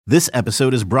This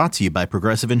episode is brought to you by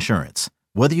Progressive Insurance.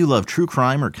 Whether you love true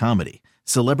crime or comedy,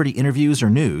 celebrity interviews or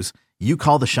news, you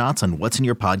call the shots on what's in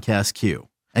your podcast queue.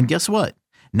 And guess what?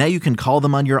 Now you can call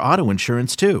them on your auto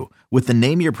insurance too with the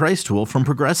Name Your Price tool from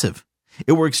Progressive.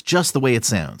 It works just the way it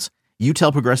sounds. You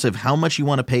tell Progressive how much you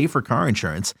want to pay for car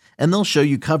insurance, and they'll show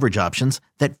you coverage options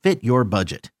that fit your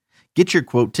budget. Get your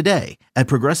quote today at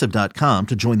Progressive.com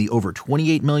to join the over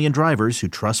 28 million drivers who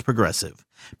trust Progressive.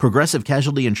 Progressive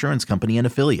Casualty Insurance Company and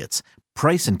Affiliates.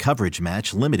 Price and coverage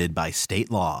match limited by state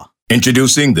law.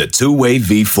 Introducing the Two-Way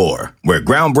V4, where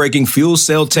groundbreaking fuel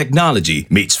cell technology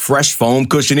meets fresh foam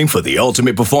cushioning for the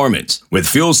ultimate performance. With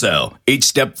Fuel Cell, each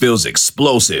step feels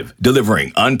explosive,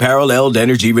 delivering unparalleled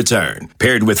energy return.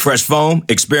 Paired with fresh foam,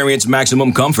 experience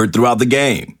maximum comfort throughout the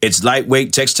game. Its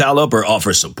lightweight textile upper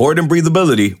offers support and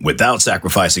breathability without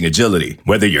sacrificing agility.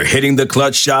 Whether you're hitting the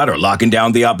clutch shot or locking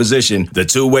down the opposition, the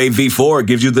Two-Way V4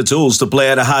 gives you the tools to play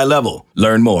at a high level.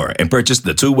 Learn more and purchase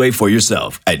the Two-Way for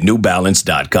yourself at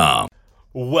NewBalance.com.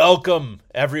 Welcome,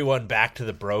 everyone, back to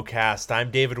the Brocast.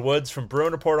 I'm David Woods from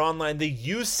Bruin Report Online, the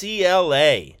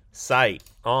UCLA site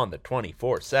on the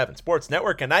 24/7 Sports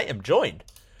Network, and I am joined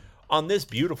on this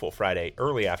beautiful Friday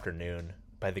early afternoon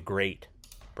by the great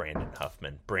Brandon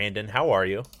Huffman. Brandon, how are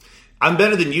you? I'm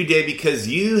better than you, Dave, because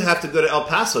you have to go to El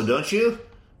Paso, don't you?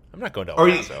 I'm not going to El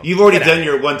Paso. You've already done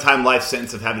your one-time life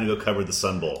sentence of having to go cover the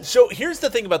Sun Bowl. So here's the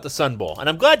thing about the Sun Bowl, and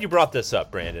I'm glad you brought this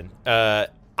up, Brandon.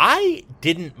 I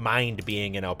didn't mind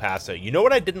being in El Paso. You know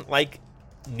what I didn't like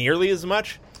nearly as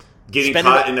much? Getting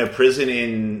caught in a prison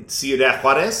in Ciudad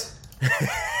Juarez?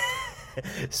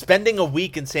 Spending a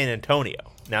week in San Antonio.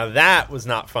 Now that was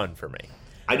not fun for me.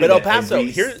 But El Paso,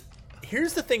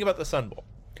 here's the thing about the Sun Bowl.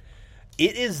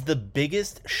 It is the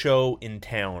biggest show in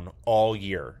town all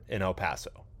year in El Paso.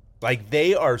 Like,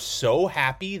 they are so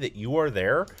happy that you are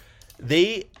there.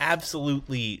 They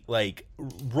absolutely, like,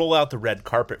 roll out the red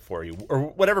carpet for you, or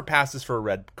whatever passes for a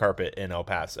red carpet in El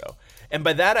Paso. And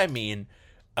by that I mean,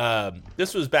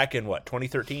 this was back in,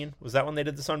 2013? Was that when they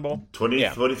did the Sun Bowl?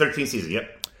 2013 season,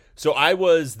 yep. So I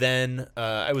was then,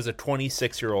 I was a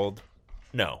 26-year-old.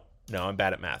 No, I'm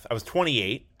bad at math. I was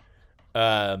 28.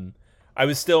 I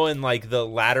was still in, like, the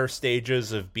latter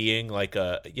stages of being, like,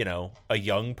 a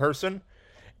young person.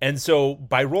 And so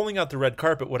by rolling out the red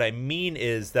carpet, what I mean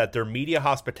is that their media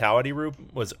hospitality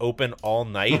room was open all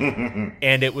night,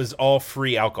 and it was all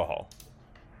free alcohol.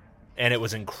 And it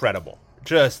was incredible.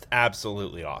 Just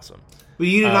absolutely awesome. But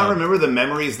you do not remember the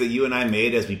memories that you and I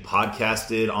made as we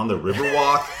podcasted on the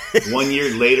Riverwalk 1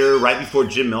 year later, right before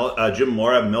Jim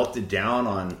Mora melted down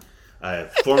on a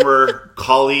former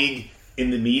colleague in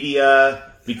the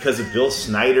media because of Bill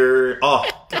Snyder. Oh,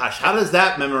 gosh, how does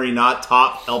that memory not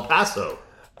top El Paso?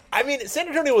 I mean, San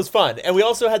Antonio was fun, and we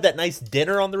also had that nice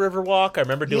dinner on the Riverwalk. I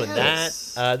remember doing that.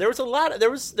 There was a lot.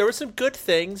 There was some good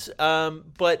things,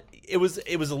 but it was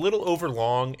a little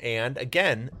overlong. And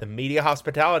again, the media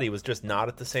hospitality was just not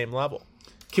at the same level.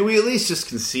 Can we at least just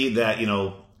concede that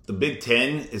the Big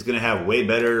Ten is going to have way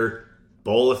better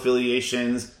bowl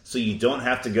affiliations, so you don't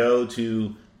have to go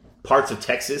to parts of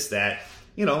Texas that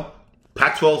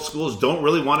Pac-12 schools don't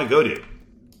really want to go to?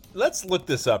 Let's look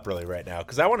this up really right now,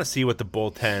 because I want to see what the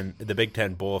Big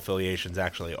Ten bowl affiliations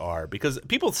actually are, because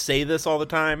people say this all the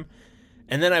time,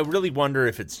 and then I really wonder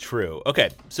if it's true. Okay,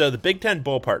 so the Big Ten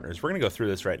bowl partners, we're going to go through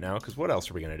this right now, because what else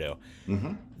are we going to do?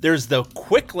 Mm-hmm. There's the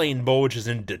Quick Lane Bowl, which is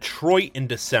in Detroit in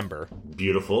December.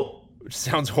 Beautiful. Which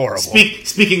sounds horrible.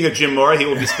 Speaking of Jim Mora, he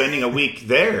will be spending a week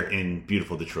there in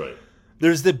beautiful Detroit.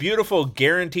 There's the beautiful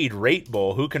Guaranteed Rate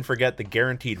Bowl. Who can forget the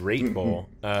Guaranteed Rate Bowl,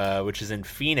 which is in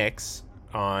Phoenix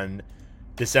on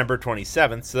December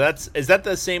 27th. So is that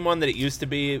the same one that it used to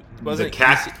be? Wasn't it?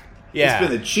 Yeah. It's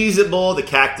been the Cheez-It Bowl, the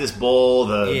Cactus Bowl,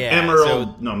 the Emerald. I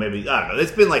don't know.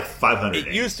 It's been like 500 It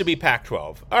names. used to be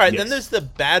Pac-12. All right, Then there's the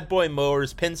Bad Boy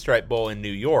Mowers Pinstripe Bowl in New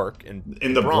York.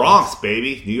 In the Bronx,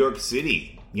 baby. New York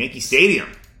City. Yankee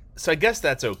Stadium. So I guess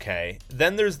that's okay.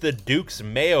 Then there's the Duke's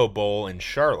Mayo Bowl in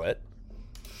Charlotte.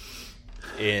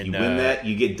 You win that,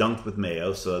 you get dunked with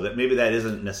mayo, so maybe that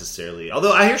isn't necessarily...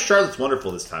 Although I hear Charlotte's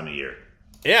wonderful this time of year.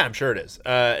 Yeah, I'm sure it is.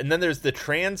 And then there's the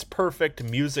TransPerfect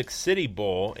Music City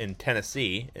Bowl in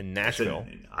Tennessee, in Nashville.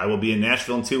 I will be in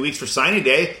Nashville in 2 weeks for signing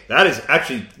day. That is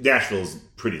actually... Nashville's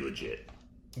pretty legit.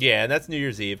 Yeah, and that's New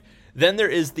Year's Eve. Then there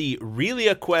is the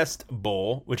ReliaQuest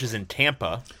Bowl, which is in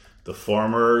Tampa. The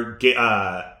former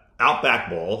Outback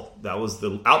Bowl. That was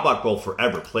the Outback Bowl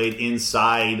forever. Played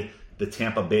inside the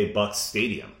Tampa Bay Bucks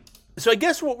Stadium. So I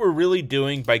guess what we're really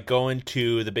doing by going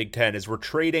to the Big Ten is we're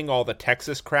trading all the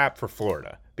Texas crap for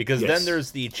Florida. Because then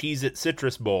there's the Cheez-It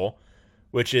Citrus Bowl,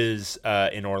 which is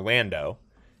in Orlando.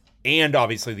 and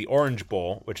obviously the Orange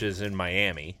Bowl, which is in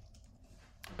Miami.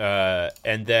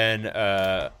 And then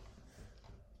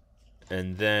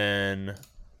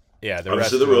yeah, the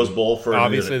obviously the Rose Bowl for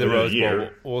obviously the Rose year.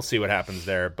 Bowl. We'll see what happens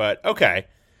there, but okay.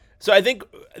 So I think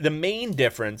the main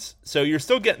difference. So you're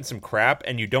still getting some crap,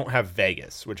 and you don't have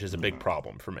Vegas, which is a big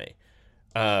problem for me,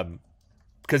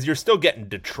 because you're still getting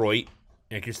Detroit.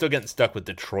 Like, you're still getting stuck with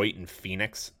Detroit and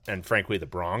Phoenix, and frankly the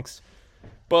Bronx.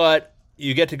 But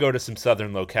you get to go to some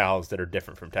southern locales that are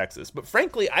different from Texas. But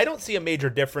frankly, I don't see a major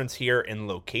difference here in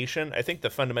location. I think the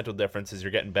fundamental difference is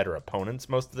you're getting better opponents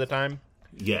most of the time.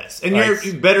 Yes, and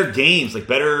you're better games, like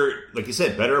you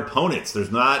said, better opponents.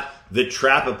 There's not the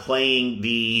trap of playing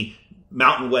the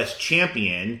Mountain West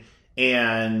champion,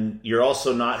 and you're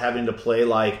also not having to play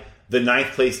like the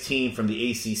 9th place team from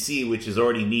the ACC, which is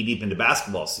already knee deep into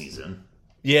basketball season.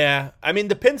 Yeah, I mean,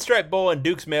 the Pinstripe Bowl and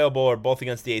Duke's Mayo Bowl are both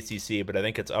against the ACC, but I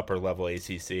think it's upper level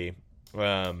ACC.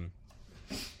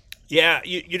 Yeah,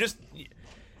 you just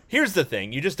here's the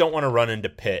thing: you just don't want to run into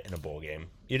Pitt in a bowl game.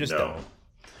 You just don't.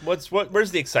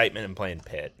 Where's the excitement in playing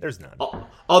Pitt? There's none.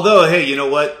 Although, hey, you know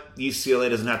what? UCLA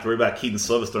doesn't have to worry about Keaton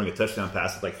Slovis throwing a touchdown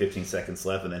pass with like 15 seconds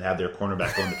left, and then have their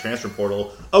cornerback go in the transfer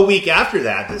portal a week after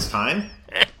that. This time,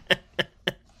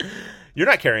 you're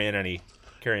not carrying any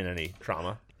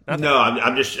trauma. No,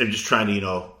 I'm just trying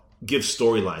to give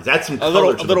storylines. Add some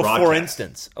color a to the little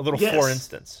broadcast. For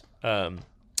instance.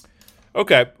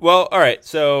 Okay. Well, all right.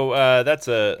 So that's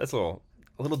a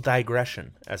little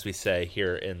digression, as we say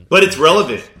here in. But it's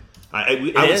relevant. I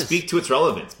would is. speak to its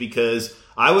relevance because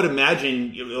I would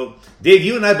imagine, Dave,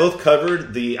 you and I both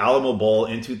covered the Alamo Bowl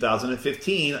in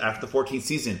 2015 after the 14th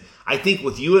season. I think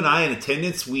with you and I in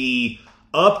attendance, we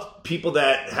upped people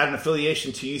that had an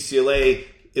affiliation to UCLA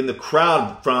in the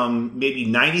crowd from maybe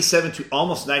 97 to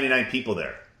almost 99 people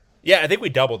there. Yeah, I think we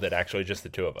doubled it, actually, just the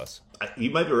two of us. You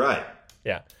might be right.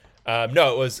 Yeah.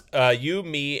 No, it was you,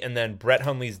 me, and then Brett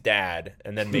Hundley's dad,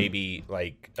 and then maybe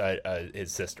like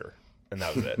his sister, and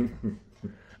that was it.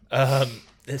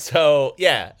 So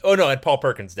yeah. Oh no, and Paul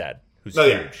Perkins' dad, who's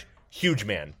huge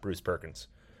man, Bruce Perkins.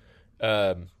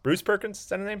 Bruce Perkins, is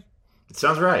that a name? It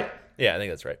sounds right. Yeah, I think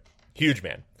that's right. Huge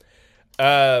man.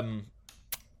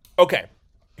 Okay,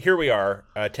 here we are,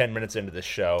 10 minutes into this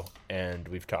show, and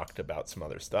we've talked about some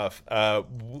other stuff.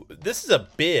 This is a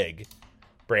big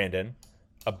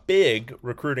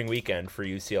recruiting weekend for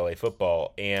UCLA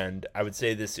football, and I would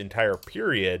say this entire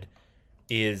period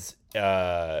is it's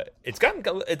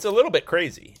a little bit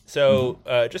crazy. So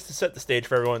just to set the stage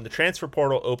for everyone, the transfer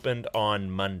portal opened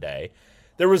on Monday.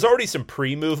 There was already some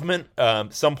pre-movement.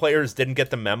 Some players didn't get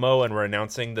the memo and were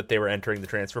announcing that they were entering the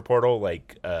transfer portal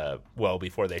well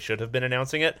before they should have been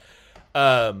announcing it.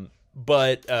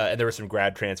 But and there were some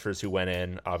grad transfers who went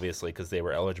in, obviously, because they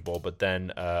were eligible. But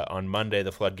then on Monday,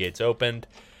 the floodgates opened.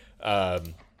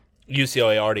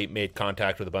 UCLA already made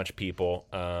contact with a bunch of people,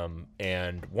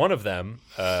 and one of them,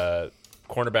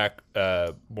 cornerback,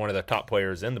 one of the top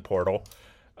players in the portal,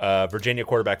 Virginia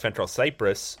quarterback Fentrell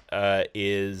Cypress,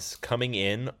 is coming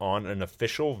in on an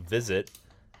official visit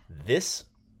this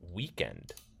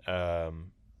weekend to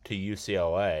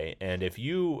UCLA. And if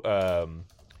you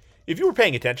were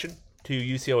paying attention to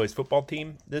UCLA's football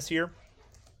team this year,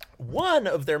 one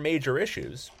of their major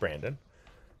issues, Brandon,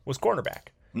 was cornerback.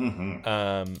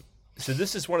 Mm-hmm. So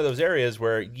this is one of those areas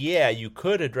where, yeah, you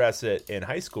could address it in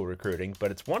high school recruiting,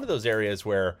 but it's one of those areas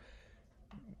where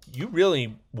you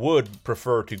really would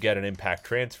prefer to get an impact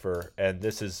transfer, and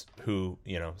this is who,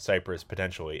 Cypress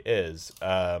potentially is.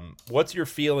 What's your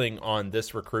feeling on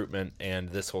this recruitment and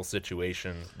this whole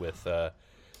situation with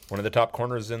one of the top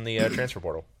corners in the transfer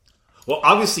portal? Well,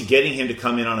 obviously getting him to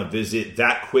come in on a visit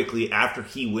that quickly after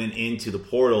he went into the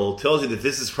portal tells you that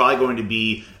this is probably going to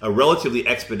be a relatively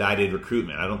expedited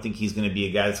recruitment. I don't think he's going to be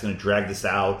a guy that's going to drag this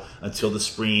out until the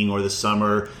spring or the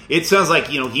summer. It sounds like,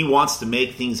 he wants to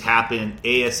make things happen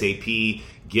ASAP,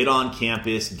 get on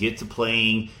campus, get to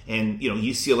playing, and,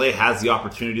 UCLA has the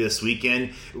opportunity this weekend.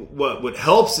 What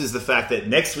helps is the fact that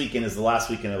next weekend is the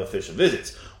last weekend of official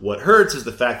visits. What hurts is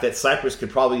the fact that Cypress could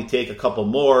probably take a couple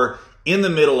more in the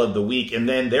middle of the week, and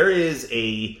then there is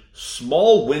a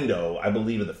small window, I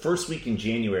believe, in the first week in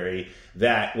January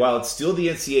that, while it's still the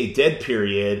NCAA dead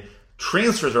period,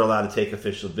 transfers are allowed to take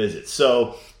official visits.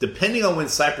 So, depending on when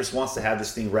Cypress wants to have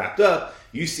this thing wrapped up,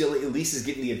 UCLA at least is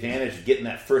getting the advantage of getting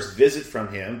that first visit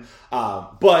from him.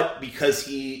 But because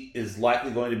he is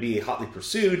likely going to be hotly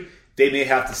pursued, they may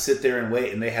have to sit there and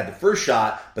wait, and they had the first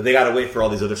shot, but they got to wait for all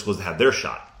these other schools to have their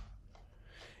shot.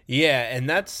 Yeah, and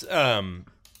that's...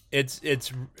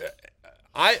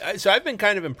 So I've been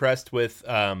kind of impressed with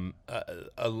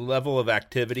a level of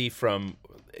activity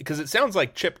because it sounds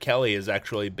like Chip Kelly has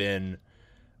actually been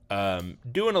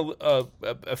doing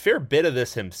a fair bit of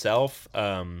this himself.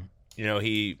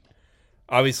 He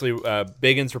obviously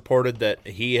Biggins reported that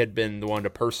he had been the one to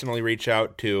personally reach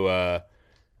out to.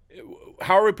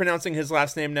 How are we pronouncing his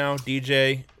last name now?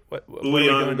 DJ? What are we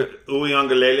doing?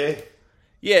 Uiagalelei?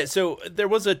 Yeah, so there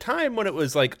was a time when it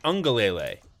was like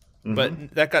Ungalele,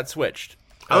 but that got switched.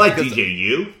 I like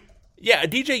DJU. Yeah,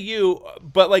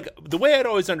 DJU, but like the way I'd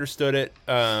always understood it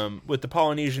with the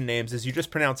Polynesian names is you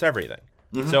just pronounce everything.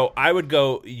 So I would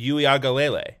go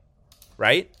Uiagalelei,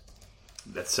 right?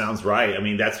 That sounds right. I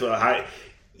mean, that's what I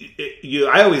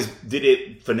always did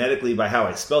it phonetically by how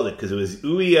I spelled it because it was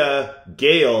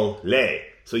Uiagalelei.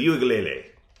 So Uiagalelei.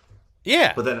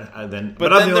 Yeah. But I'm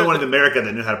the only one in America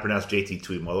that knew how to pronounce JT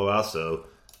Tuimoloau, so,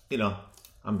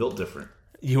 I'm built different.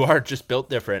 You are just built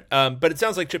different. But it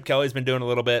sounds like Chip Kelly's been doing a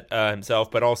little bit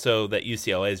himself, but also that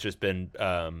UCLA has just been,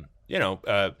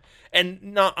 and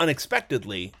not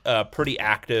unexpectedly, pretty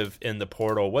active in the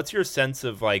portal. What's your sense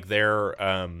of like their,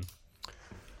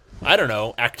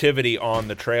 activity on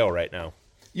the trail right now?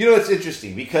 It's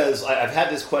interesting because I've had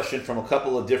this question from a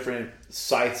couple of different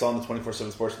sites on the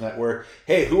 24/7 Sports Network.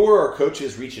 Hey, who are our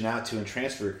coaches reaching out to in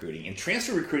transfer recruiting? And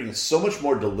transfer recruiting is so much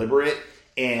more deliberate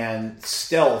and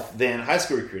stealth than high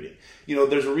school recruiting.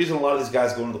 There's a reason a lot of these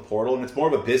guys go into the portal, and it's more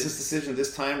of a business decision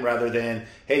this time rather than,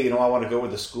 hey, I want to go where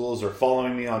the schools are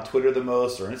following me on Twitter the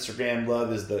most or Instagram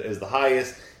love is the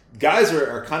highest. Guys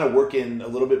are kind of working a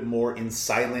little bit more in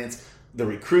silence, the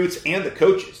recruits and the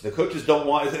coaches. The coaches don't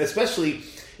want, especially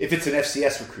if it's an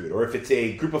FCS recruit or if it's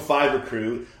a group of 5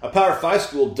 recruit, a Power 5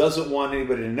 school doesn't want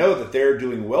anybody to know that they're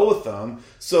doing well with them.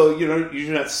 So,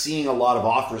 you're not seeing a lot of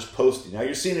offers posted. Now,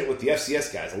 you're seeing it with the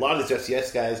FCS guys. A lot of these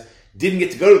FCS guys didn't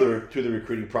get to go to the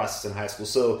recruiting process in high school.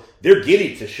 So they're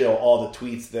getting to show all the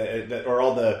tweets that or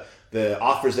all the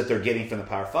offers that they're getting from the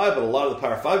Power 5. But a lot of the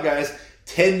Power 5 guys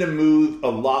tend to move a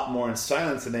lot more in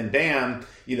silence. And then, bam,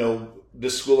 the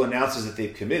school announces that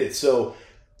they've committed. So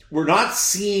we're not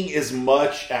seeing as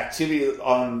much activity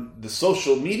on the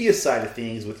social media side of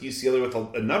things with UCLA with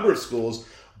a number of schools,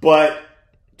 but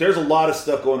there's a lot of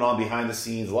stuff going on behind the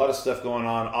scenes, a lot of stuff going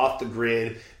on off the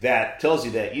grid that tells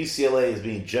you that UCLA is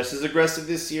being just as aggressive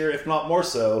this year, if not more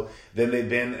so, than they've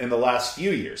been in the last few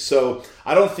years. So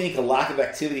I don't think a lack of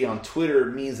activity on Twitter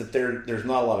means that there's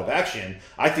not a lot of action.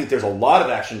 I think there's a lot of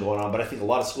action going on, but I think a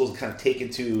lot of schools have kind of taken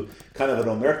to kind of an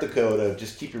omerta code of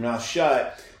just keep your mouth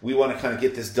shut. We want to kind of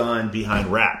get this done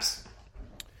behind wraps.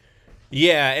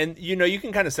 Yeah, and you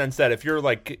can kind of sense that if you're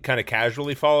like kind of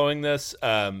casually following this,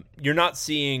 you're not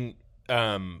seeing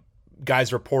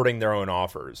guys reporting their own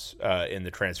offers in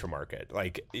the transfer market.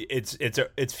 Like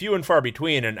it's few and far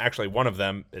between, and actually one of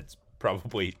them, it's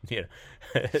probably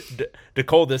the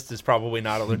coldest is probably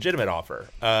not a legitimate offer.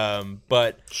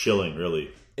 But chilling, really.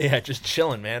 Yeah, just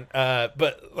chilling, man.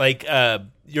 But like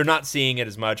you're not seeing it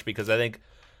as much because I think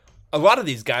a lot of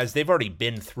these guys, they've already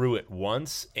been through it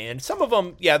once, and some of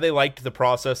them, yeah, they liked the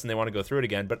process and they want to go through it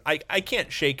again, but I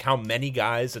can't shake how many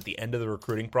guys at the end of the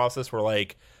recruiting process were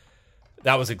like,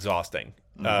 that was exhausting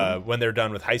when they're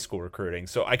done with high school recruiting.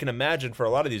 So I can imagine for a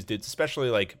lot of these dudes, especially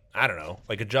like, I don't know,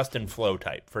 like a Justin Flo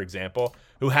type, for example,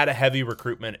 who had a heavy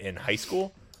recruitment in high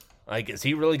school. Like, is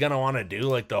he really going to want to do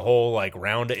like the whole like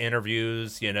round of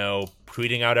interviews,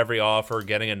 tweeting out every offer,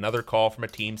 getting another call from a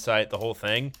team site, the whole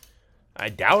thing? I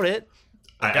doubt it.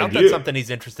 I doubt that's something he's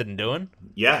interested in doing.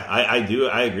 Yeah, I do.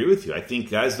 I agree with you. I think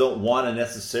guys don't want to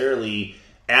necessarily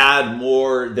add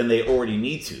more than they already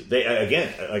need to. They,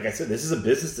 again, like I said, this is a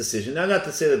business decision. Now, not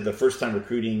to say that the first time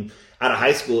recruiting out of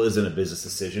high school isn't a business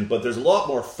decision, but there's a lot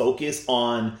more focus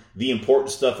on the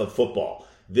important stuff of football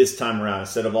this time around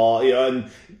instead of all,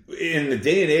 in the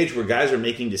day and age where guys are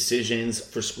making decisions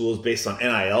for schools based on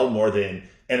NIL more than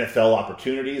NFL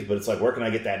opportunities, but it's like, where can I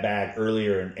get that bag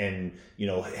earlier and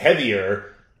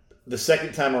heavier? The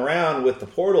second time around with the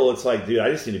portal, it's like, dude, I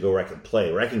just need to go where I can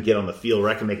play, where I can get on the field, where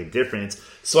I can make a difference,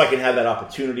 so I can have that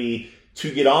opportunity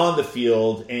to get on the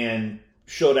field and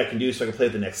show what I can do so I can play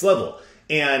at the next level.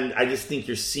 And I just think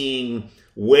you're seeing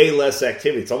way less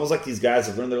activity. It's almost like these guys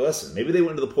have learned their lesson. Maybe they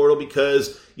went into the portal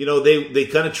because, they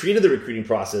kind of treated the recruiting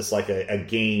process like a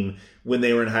game when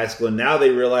they were in high school, and now they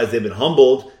realize they've been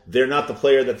humbled. They're not the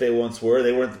player that they once were.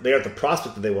 They aren't the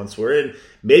prospect that they once were. And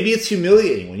maybe it's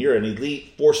humiliating when you're an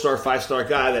elite 4-star, 5-star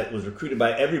guy that was recruited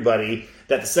by everybody,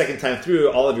 that the second time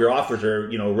through, all of your offers are,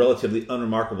 relatively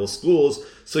unremarkable schools.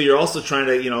 So you're also trying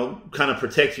to, kind of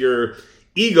protect your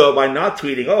ego by not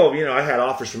tweeting, I had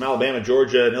offers from Alabama,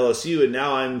 Georgia, and LSU, and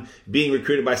now I'm being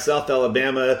recruited by South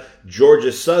Alabama,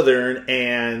 Georgia Southern,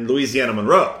 and Louisiana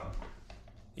Monroe.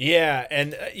 Yeah,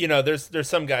 and there's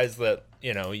some guys that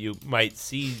you might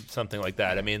see something like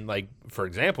that. I mean, like for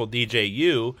example,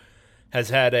 DJU has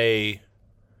had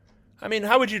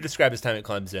how would you describe his time at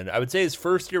Clemson? I would say his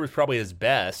first year was probably his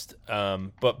best,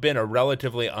 but been a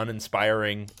relatively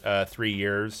uninspiring 3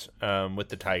 years with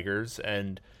the Tigers.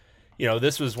 And,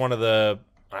 this was one of the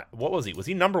what was he? Was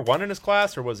he number one in his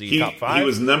class, or was he top 5? He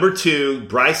was number 2.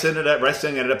 Bryce Young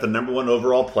ended up the number 1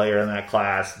 overall player in that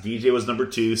class. DJ was number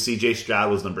 2. CJ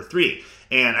Stroud was number 3.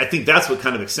 And I think that's what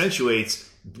kind of accentuates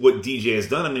what DJ has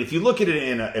done. I mean, if you look at it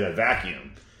in a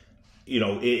vacuum,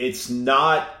 it's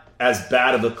not as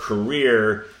bad of a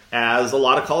career as a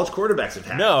lot of college quarterbacks have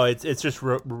had. No, it's just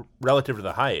relative to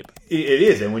the hype. It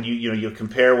is, and when you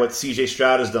compare what C.J.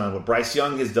 Stroud has done, what Bryce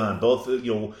Young has done, both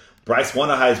Bryce won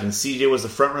a Heisman, C.J. was the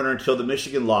front runner until the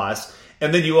Michigan loss,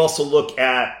 and then you also look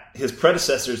at his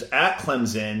predecessors at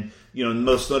Clemson.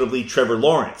 Most notably Trevor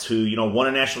Lawrence, who won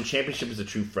a national championship as a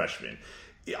true freshman.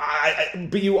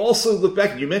 But you also look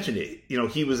back, and you mentioned it,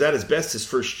 he was at his best his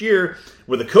first year,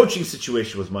 where the coaching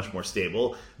situation was much more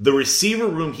stable. The receiver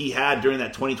room he had during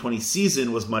that 2020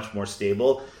 season was much more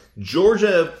stable.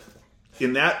 Georgia,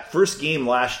 in that first game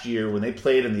last year, when they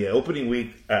played in the opening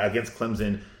week against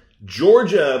Clemson,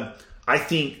 Georgia, I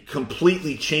think,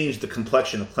 completely changed the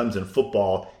complexion of Clemson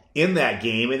football in that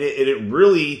game, and it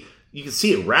really... You can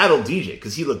see it rattled DJ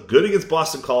because he looked good against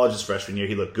Boston College his freshman year.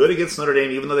 He looked good against Notre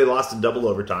Dame, even though they lost in double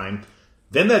overtime.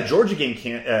 Then that Georgia game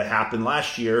happened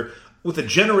last year with a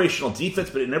generational defense,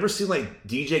 but it never seemed like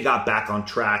DJ got back on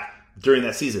track during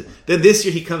that season. Then this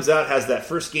year he comes out, has that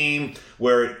first game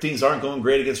where things aren't going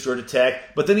great against Georgia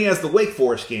Tech, but then he has the Wake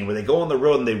Forest game where they go on the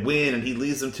road and they win, and he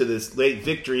leads them to this late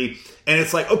victory. And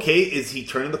it's like, okay, is he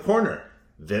turning the corner?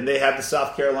 Then they have the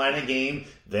South Carolina game.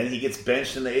 Then he gets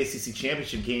benched in the ACC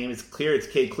championship game. It's clear it's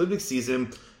Cade Klubnik's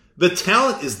season. The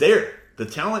talent is there. The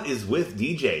talent is with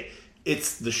DJ.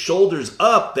 It's the shoulders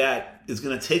up that is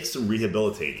going to take some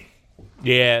rehabilitating.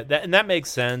 Yeah, that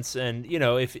makes sense. And,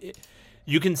 if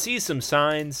you can see some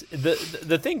signs.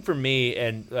 The thing for me,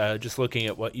 and just looking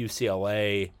at what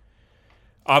UCLA,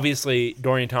 obviously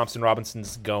Dorian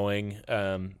Thompson-Robinson's going,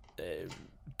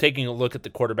 taking a look at the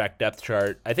quarterback depth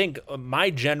chart, I think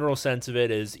my general sense of it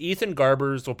is Ethan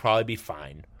Garbers will probably be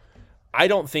fine. I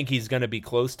don't think he's going to be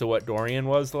close to what Dorian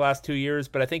was the last 2 years,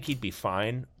 but I think he'd be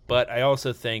fine. But I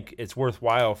also think it's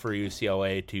worthwhile for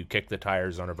UCLA to kick the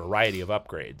tires on a variety of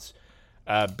upgrades,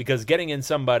 because getting in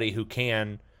somebody who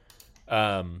can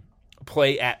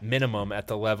play at minimum at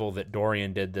the level that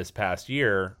Dorian did this past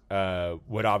year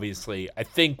would obviously, I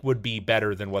think, would be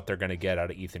better than what they're going to get out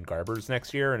of Ethan Garbers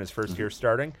next year in his first year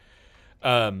starting.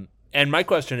 And my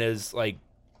question is, like,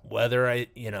 whether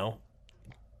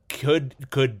could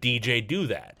DJ do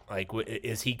that? Like,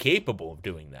 is he capable of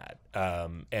doing that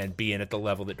and being at the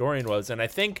level that Dorian was? And I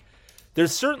think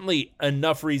there's certainly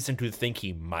enough reason to think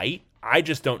he might. I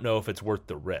just don't know if it's worth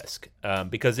the risk,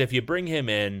 because if you bring him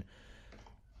in,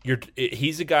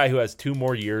 he's a guy who has 2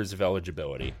 more years of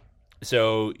eligibility.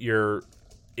 So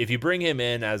if you bring him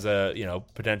in as a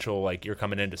potential, like, you're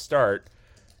coming in to start,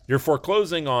 you're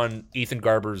foreclosing on Ethan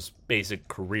Garber's basic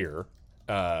career,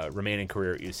 remaining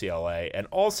career at UCLA, and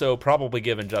also probably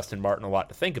giving Justin Martin a lot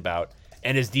to think about.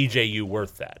 And is DJU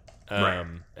worth that? Right.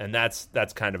 And that's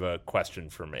kind of a question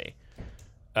for me.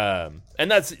 And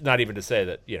that's not even to say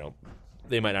that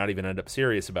they might not even end up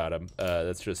serious about him.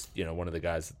 That's just, one of the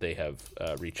guys that they have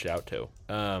reached out to.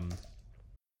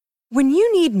 When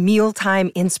you need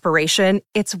mealtime inspiration,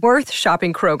 it's worth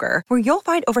shopping Kroger, where you'll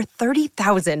find over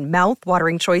 30,000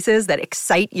 mouth-watering choices that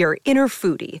excite your inner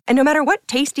foodie. And no matter what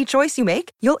tasty choice you make,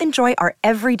 you'll enjoy our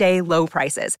everyday low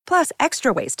prices, plus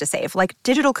extra ways to save, like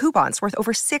digital coupons worth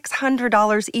over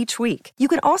 $600 each week. You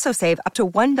can also save up to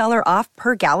 $1 off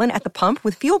per gallon at the pump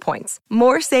with fuel points.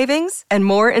 More savings and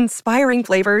more inspiring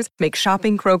flavors make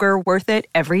shopping Kroger worth it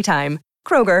every time.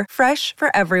 Kroger, fresh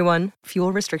for everyone.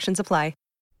 Fuel restrictions apply.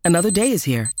 Another day is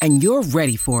here, and you're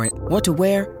ready for it. What to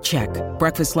wear? Check.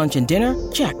 Breakfast, lunch, and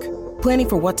dinner? Check. Planning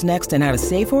for what's next and how to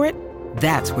save for it?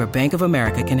 That's where Bank of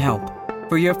America can help.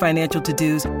 For your financial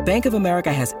to-dos, Bank of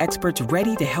America has experts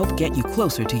ready to help get you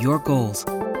closer to your goals.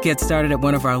 Get started at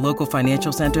one of our local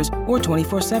financial centers or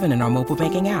 24/7 in our mobile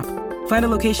banking app. Find a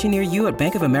location near you at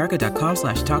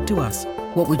bankofamerica.com/talktous.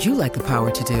 What would you like the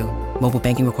power to do? Mobile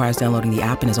banking requires downloading the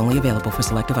app and is only available for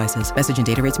select devices. Message and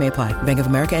data rates may apply. Bank of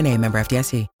America NA, member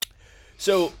FDIC.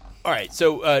 So All right,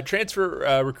 so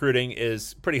transfer recruiting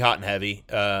is pretty hot and heavy,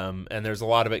 and there's a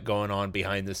lot of it going on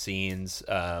behind the scenes.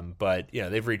 But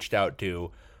they've reached out to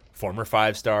former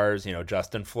 5-stars.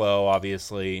 Justin Flo,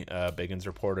 obviously. Biggins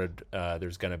reported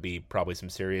there's going to be probably some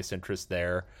serious interest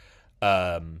there.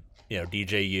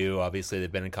 DJU, obviously,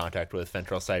 they've been in contact with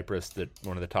Fentrell Cypress,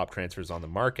 one of the top transfers on the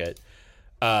market.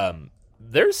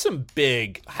 There's some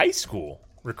big high school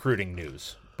recruiting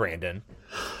news, Brandon.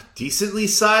 Decently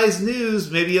sized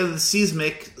news, maybe of the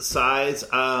seismic size.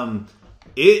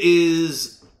 It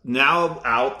is now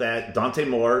out that Dante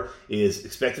Moore is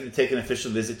expected to take an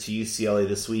official visit to UCLA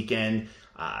this weekend.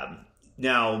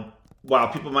 Now, while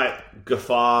people might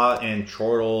guffaw and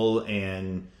chortle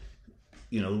and,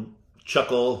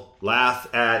 chuckle,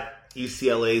 laugh at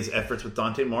UCLA's efforts with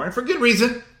Dante Moore, and for good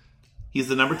reason. He's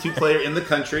the number 2 player in the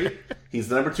country. He's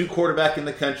the number 2 quarterback in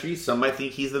the country. Some might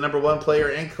think he's the number 1 player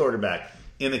and quarterback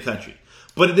in the country.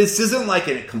 But this isn't like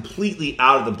a completely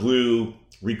out of the blue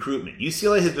recruitment.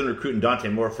 UCLA has been recruiting Dante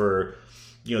Moore for,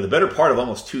 the better part of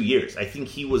almost 2 years. I think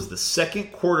he was the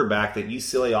second quarterback that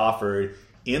UCLA offered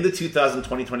in the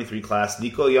 2020-23 class.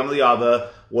 Nico Yamaliava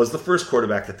was the first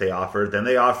quarterback that they offered. Then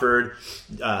they offered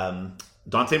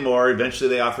Dante Moore. Eventually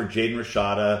they offered Jaden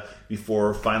Rashada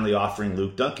before finally offering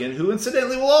Luke Duncan, who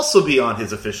incidentally will also be on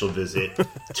his official visit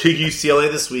to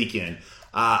UCLA this weekend.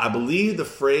 I believe the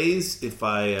phrase, if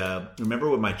I remember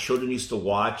when my children used to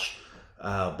watch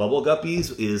Bubble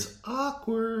Guppies, is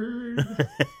awkward.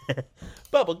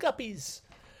 Bubble Guppies.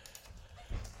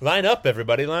 Line up,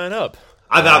 everybody, line up.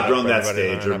 I've outgrown that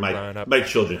stage, or my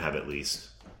children have at least.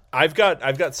 I've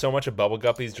got so much of Bubble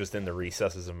Guppies just in the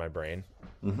recesses of my brain.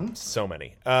 Mm-hmm. So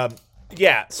many.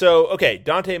 So, okay,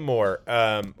 Dante Moore.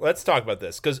 Let's talk about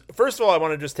this. Because, first of all, I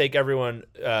want to just take everyone...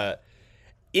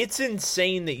 it's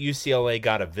insane that UCLA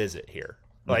got a visit here.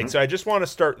 So I just want to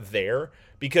start there.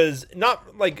 Because, not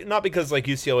because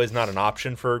UCLA is not an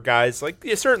option for guys.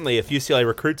 Certainly, if UCLA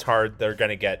recruits hard, they're going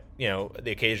to get,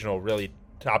 the occasional really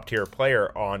top-tier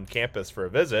player on campus for a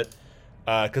visit.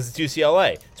 Because it's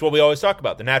UCLA. It's what we always talk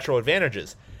about, the natural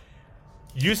advantages.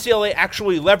 UCLA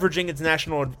actually leveraging its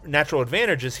natural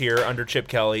advantages here under Chip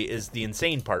Kelly is the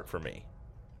insane part for me.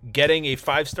 Getting a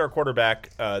 5-star quarterback,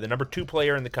 the number 2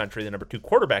 player in the country, the number 2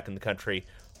 quarterback in the country,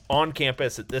 on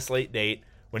campus at this late date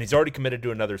when he's already committed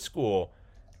to another school,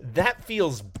 that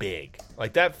feels big.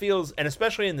 That feels, and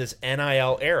especially in this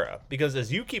NIL era, because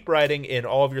as you keep writing in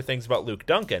all of your things about Luke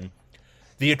Duncan,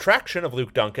 the attraction of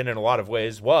Luke Duncan in a lot of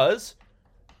ways was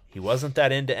he wasn't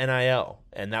that into NIL,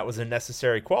 and that was a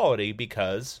necessary quality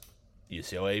because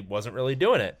UCLA wasn't really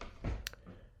doing it.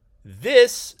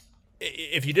 This,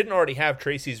 if you didn't already have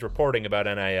Tracy's reporting about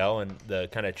NIL and the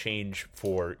kind of change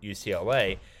for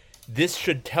UCLA, this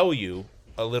should tell you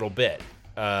a little bit.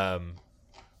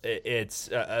 It's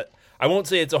I won't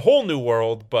say it's a whole new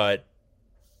world, but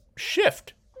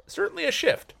shift. Certainly a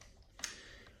shift.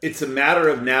 It's a matter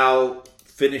of now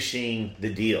finishing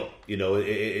the deal,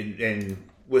 and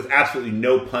with absolutely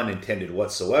no pun intended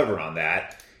whatsoever on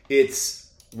that. It's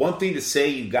one thing to say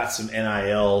you've got some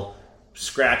NIL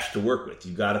scratch to work with.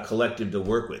 You've got a collective to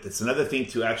work with. It's another thing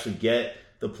to actually get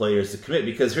the players to commit.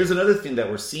 Because here's another thing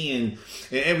that we're seeing,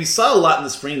 and we saw a lot in the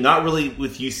spring, not really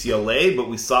with UCLA, but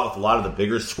we saw it with a lot of the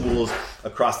bigger schools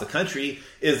across the country,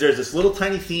 is there's this little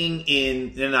tiny thing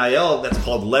in NIL that's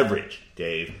called leverage,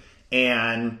 Dave.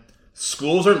 And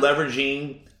schools are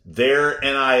leveraging their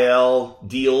NIL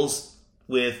deals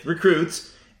with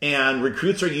recruits, and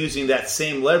recruits are using that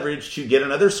same leverage to get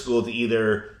another school to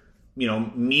either,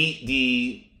 meet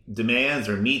the demands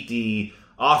or meet the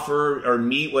offer or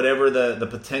meet whatever the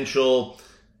potential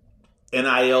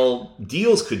NIL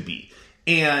deals could be.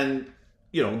 And,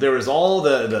 there was all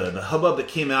the hubbub that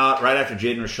came out right after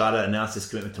Jaden Rashada announced his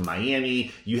commitment to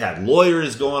Miami. You had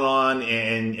lawyers going on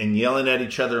and yelling at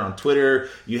each other on Twitter.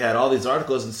 You had all these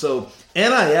articles. And so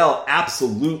NIL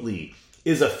absolutely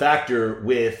is a factor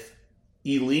with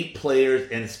elite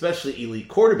players and especially elite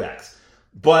quarterbacks.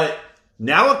 But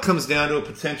now it comes down to a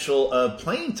potential of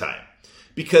playing time.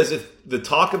 Because if the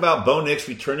talk about Bo Nix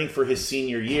returning for his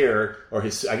senior year, or I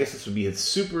guess this would be his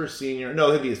super senior, no,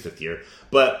 it'd be his 5th year.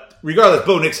 But regardless,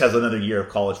 Bo Nix has another year of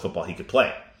college football he could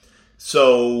play.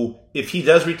 So if he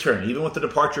does return, even with the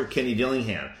departure of Kenny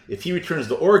Dillingham, if he returns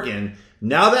to Oregon,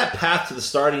 now that path to the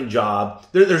starting job,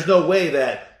 there's no way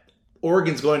that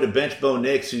Oregon's going to bench Bo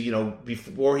Nix, who,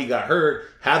 before he got hurt,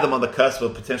 had them on the cusp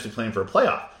of potentially playing for a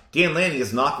playoff. Dan Lanning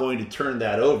is not going to turn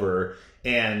that over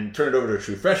and turn it over to a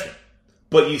true freshman.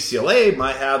 But UCLA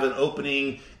might have an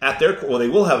opening at their – well, they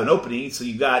will have an opening. So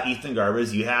you got Ethan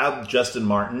Garbers. You have Justin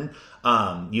Martin.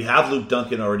 You have Luke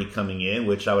Duncan already coming in,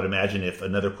 which I would imagine if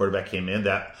another quarterback came in,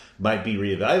 that might be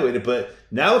reevaluated. But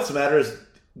now it's a matter of,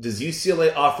 does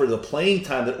UCLA offer the playing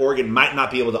time that Oregon might not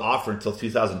be able to offer until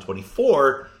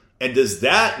 2024? And does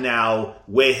that now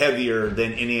weigh heavier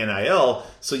than any NIL?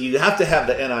 So you have to have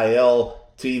the NIL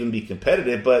to even be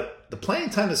competitive. But the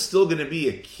playing time is still going to be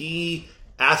a key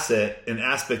asset and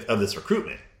aspect of this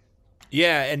recruitment.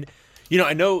 Yeah, and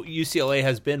I know UCLA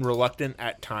has been reluctant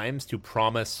at times to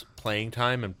promise playing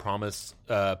time and promise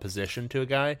position to a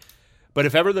guy, but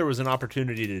if ever there was an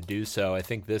opportunity to do so, I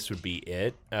think this would be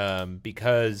it,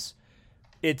 because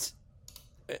it's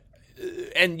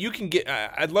and you can get.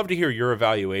 I'd love to hear your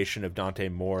evaluation of Dante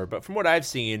Moore, but from what I've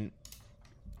seen,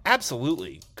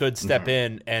 absolutely could step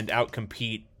in and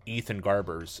outcompete Ethan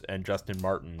Garbers and Justin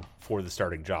Martin for the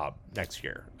starting job next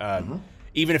year,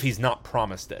 even if he's not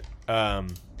promised it.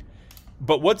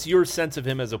 But what's your sense of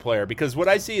him as a player? Because what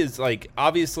I see is, like,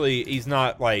 obviously he's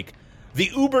not like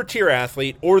the uber tier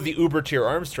athlete or the uber tier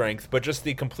arm strength, but just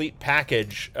the complete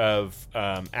package of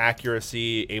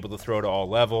accuracy, able to throw to all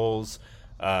levels,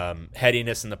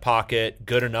 headiness in the pocket,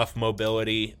 good enough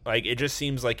mobility. Like, it just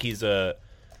seems like he's a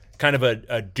kind of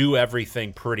a do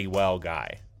everything pretty well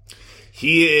guy.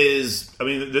 He is, I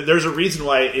mean, there's a reason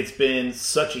why it's been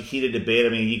such a heated debate. I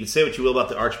mean, you can say what you will about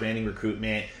the Arch Manning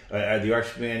recruitment, the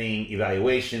Arch Manning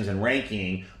evaluations and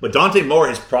ranking, but Dante Moore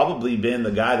has probably been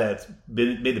the guy that's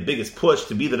made the biggest push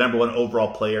to be the number one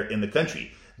overall player in the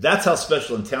country. That's how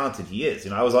special and talented he is.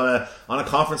 I was on a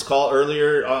conference call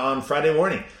earlier on Friday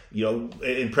morning,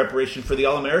 in preparation for the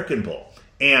All-American Bowl.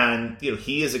 And,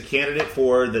 he is a candidate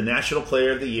for the National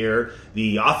Player of the Year,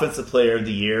 the Offensive Player of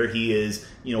the Year. He is,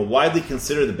 widely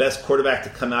considered the best quarterback to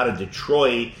come out of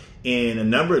Detroit in a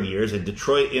number of years. And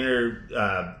Detroit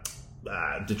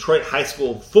high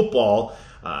school football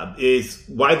is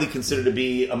widely considered to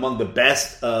be among the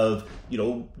best of,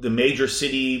 the major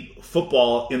city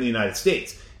football in the United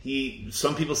States.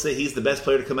 Some people say he's the best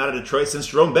player to come out of Detroit since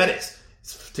Jerome Bettis,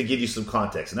 to give you some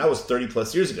context. And that was 30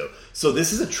 plus years ago. So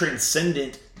this is a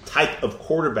transcendent type of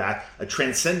quarterback, a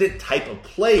transcendent type of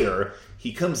player.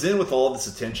 He comes in with all of this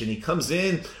attention. He comes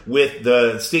in with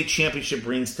the state championship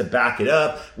rings to back it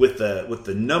up, with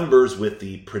the numbers, with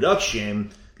the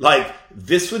production. Like,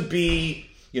 this would be,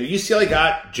 UCLA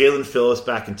got Jalen Phillips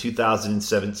back in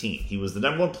 2017. He was the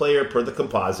number one player per the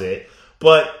composite,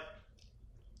 but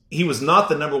he was not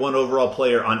the number one overall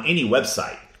player on any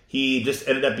website. He just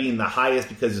ended up being the highest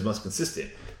because he's most consistent.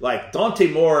 Like, Dante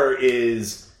Moore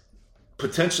is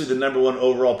potentially the number one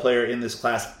overall player in this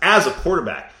class as a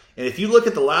quarterback. And if you look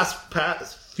at the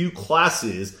past few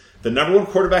classes, the number one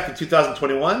quarterback in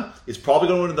 2021 is probably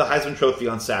going to win the Heisman Trophy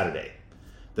on Saturday.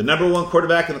 The number one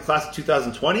quarterback in the class of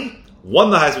 2020 won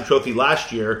the Heisman Trophy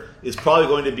last year, is probably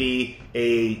going to be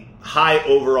a high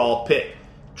overall pick.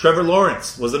 Trevor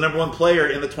Lawrence was the number one player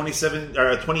in the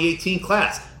 2018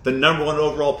 class, the number one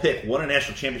overall pick, won a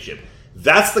national championship.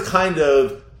 That's the kind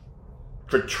of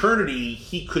fraternity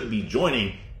he could be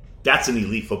joining. That's an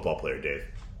elite football player, Dave.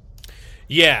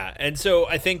 Yeah, and so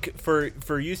I think for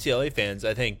UCLA fans,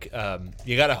 I think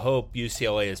you got to hope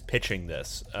UCLA is pitching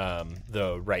this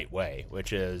the right way,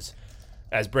 which is,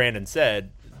 as Brandon said,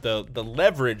 the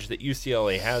leverage that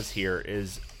UCLA has here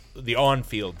is the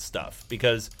on-field stuff,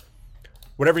 because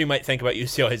whatever you might think about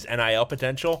UCLA's NIL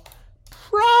potential,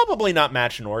 probably not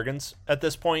matching Oregon's at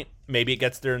this point. Maybe it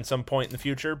gets there in some point in the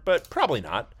future, but probably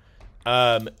not.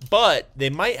 But they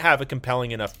might have a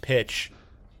compelling enough pitch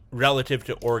relative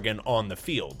to Oregon on the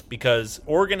field, because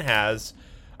Oregon has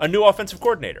a new offensive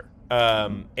coordinator.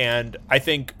 And I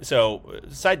think, so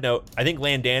side note, I think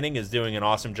Land Danning is doing an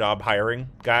awesome job hiring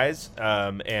guys.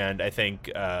 And I think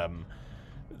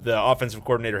the offensive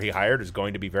coordinator he hired is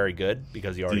going to be very good,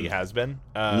 because he already has been.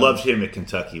 Loved him at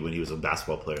Kentucky when he was a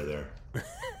basketball player there.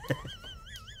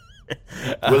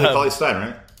 Willie Cauley-Stein,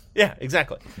 right? Yeah,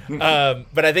 exactly.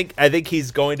 But I think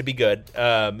he's going to be good.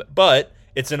 But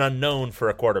it's an unknown for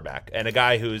a quarterback, and a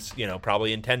guy who's,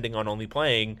 probably intending on only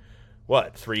playing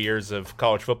 3 years of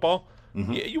college football.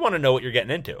 Mm-hmm. You want to know what you're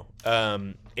getting into.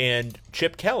 And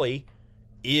Chip Kelly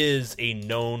is a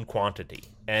known quantity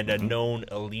and a known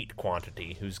elite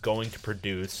quantity who's going to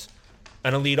produce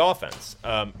an elite offense.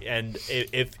 And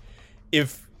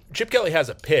if Chip Kelly has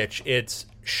a pitch, it's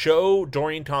show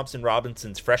Dorian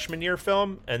Thompson-Robinson's freshman year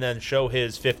film and then show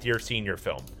his fifth-year senior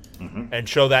film. Mm-hmm. And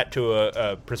show that to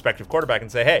a prospective quarterback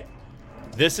and say, hey,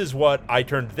 this is what I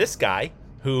turned this guy,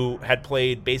 who had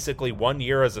played basically 1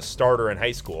 year as a starter in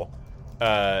high school,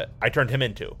 I turned him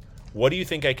into. What do you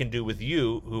think I can do with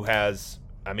you, who has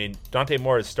I mean, Dante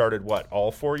Moore has started,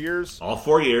 all 4 years? All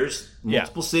 4 years,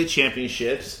 multiple state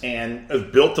championships, and is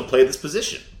built to play this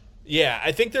position. Yeah,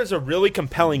 I think there's a really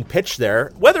compelling pitch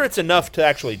there. Whether it's enough to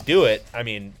actually do it, I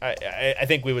mean, I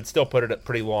think we would still put it at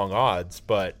pretty long odds,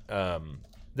 but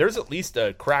there's at least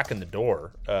a crack in the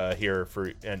door here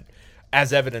and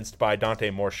as evidenced by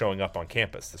Dante Moore showing up on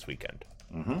campus this weekend.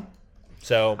 Mm-hmm.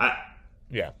 So,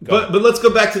 but let's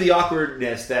go back to the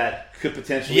awkwardness that could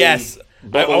potentially. Yes,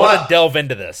 I want to delve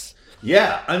into this.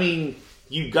 Yeah, I mean,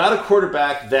 you got a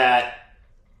quarterback that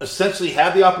essentially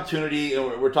had the opportunity,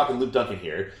 and we're talking Luke Duncan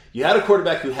here. You had a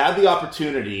quarterback who had the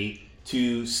opportunity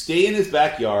to stay in his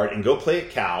backyard and go play at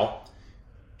Cal,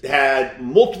 had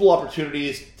multiple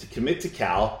opportunities to commit to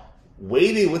Cal,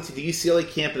 went to the UCLA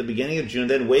camp at the beginning of June,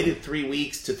 then waited 3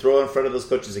 weeks to throw in front of those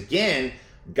coaches again,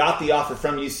 got the offer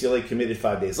from UCLA, committed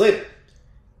 5 days later.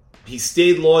 He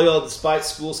stayed loyal despite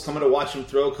schools coming to watch him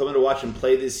throw, coming to watch him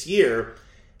play this year.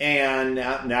 And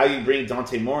now you bring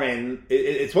Dante Moore in.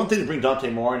 It's one thing to bring Dante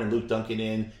Moore in and Luke Duncan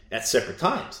in at separate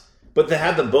times. But to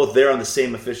have them both there on the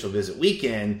same official visit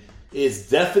weekend is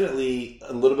definitely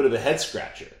a little bit of a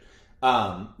head-scratcher.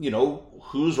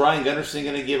 Who's Ryan Gunderson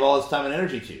going to give all his time and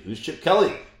energy to? Who's Chip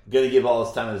Kelly going to give all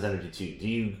his time and his energy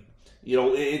to?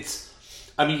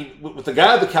 With a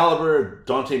guy of the caliber of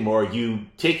Dante Moore, you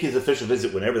take his official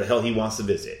visit whenever the hell he wants to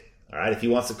visit. All right, if he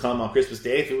wants to come on Christmas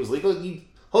Day, if it was legal, you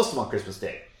host him on Christmas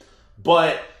Day.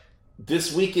 But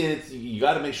this weekend, you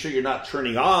got to make sure you're not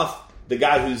turning off the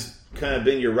guy who's kind of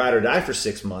been your ride or die for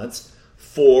 6 months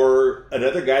for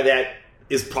another guy that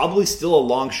is probably still a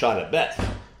long shot at best.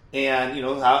 And,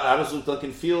 how does Luke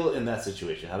Duncan feel in that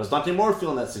situation? How does Dante Moore feel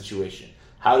in that situation?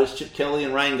 How does Chip Kelly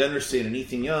and Ryan Gunderson and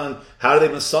Ethan Young, how do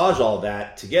they massage all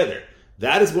that together?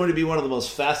 That is going to be one of the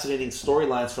most fascinating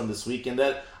storylines from this weekend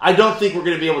that I don't think we're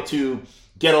going to be able to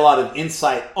get a lot of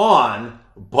insight on,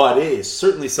 but it is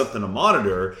certainly something to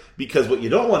monitor, because what you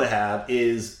don't want to have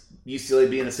is UCLA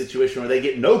be in a situation where they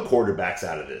get no quarterbacks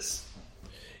out of this.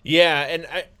 Yeah, and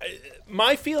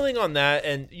my feeling on that,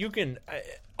 and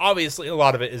obviously a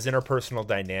lot of it is interpersonal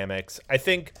dynamics. I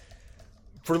think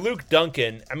for Luke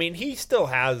Duncan, I mean, he still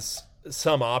has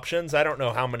some options. I don't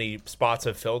know how many spots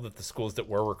have filled at the schools that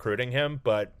were recruiting him,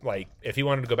 but if he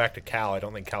wanted to go back to Cal, I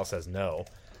don't think Cal says no.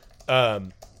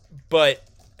 But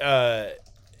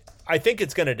I think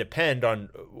it's going to depend on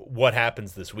what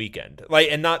happens this weekend.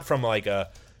 And not from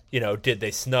did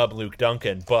they snub Luke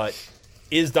Duncan, but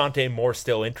is Dante Moore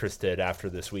still interested after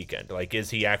this weekend?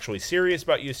 Is he actually serious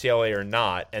about UCLA or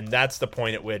not? And that's the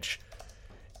point at which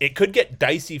it could get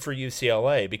dicey for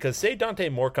UCLA, because say Dante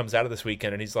Moore comes out of this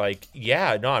weekend and he's like,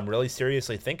 yeah, no, I'm really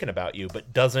seriously thinking about you,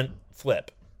 but doesn't flip,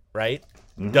 right?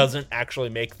 Mm-hmm. Doesn't actually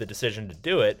make the decision to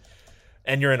do it,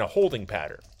 and you're in a holding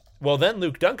pattern. Well, then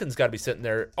Luke Duncan's got to be sitting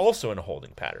there also in a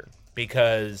holding pattern,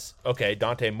 because, okay,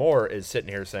 Dante Moore is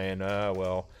sitting here saying,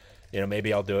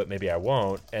 maybe I'll do it, maybe I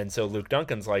won't. And so Luke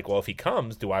Duncan's like, well, if he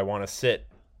comes, do I want to sit?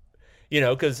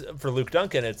 Because for Luke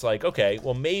Duncan, it's like, okay,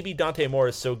 well, maybe Dante Moore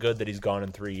is so good that he's gone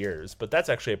in 3 years, but that's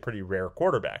actually a pretty rare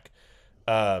quarterback.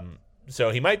 So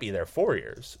he might be there 4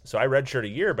 years. So I redshirt a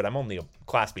year, but I'm only a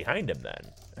class behind him then.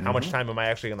 Mm-hmm. How much time am I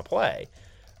actually going to play?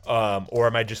 Or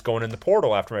am I just going in the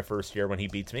portal after my first year when he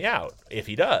beats me out, if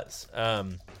he does?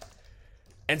 And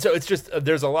so it's just,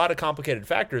 there's a lot of complicated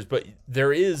factors, but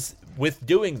there is, with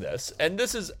doing this, and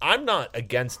I'm not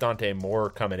against Dante Moore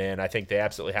coming in. I think they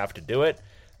absolutely have to do it.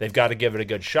 They've got to give it a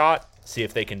good shot, see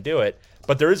if they can do it.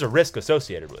 But there is a risk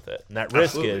associated with it. And that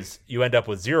risk is you end up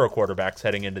with 0 quarterbacks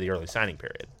heading into the early signing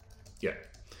period. Yeah.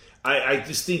 I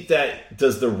just think that,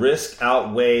 does the risk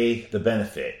outweigh the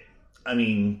benefit? I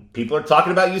mean, people are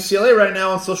talking about UCLA right now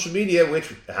on social media,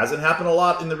 which hasn't happened a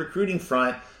lot in the recruiting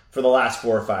front for the last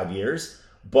 4 or 5 years.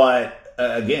 But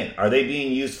again, are they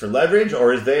being used for leverage,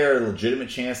 or is there a legitimate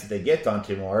chance that they get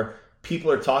Dante Moore?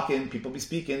 People are talking, people be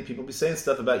speaking, people be saying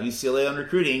stuff about UCLA on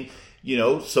recruiting,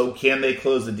 so can they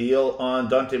close the deal on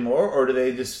Dante Moore, or do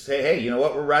they just say, hey, you know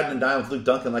what, we're riding and dying with Luke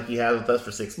Duncan like he has with us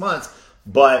for 6 months,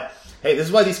 but hey, this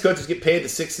is why these coaches get paid the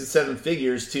 6 and 7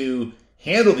 figures to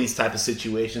handle these type of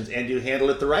situations and to handle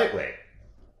it the right way.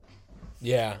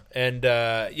 Yeah, and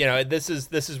this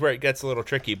is where it gets a little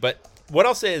tricky. But what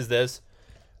I'll say is this,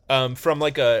 from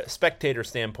a spectator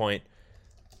standpoint,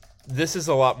 this is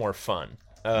a lot more fun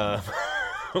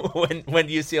when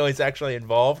UCLA is actually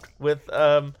involved with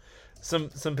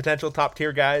some potential top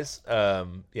tier guys,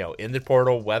 in the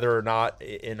portal, whether or not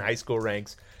in high school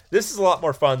ranks. This is a lot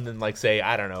more fun than, say,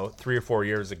 I don't know, 3 or 4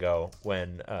 years ago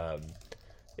when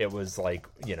it was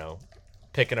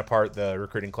picking apart the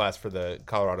recruiting class for the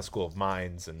Colorado School of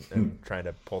Mines and trying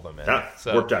to pull them in. That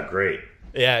worked out great.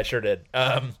 Yeah, it sure did.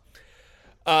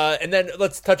 And then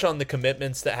let's touch on the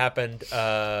commitments that happened.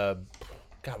 Were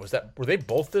they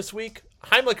both this week?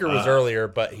 Heimlicher was earlier,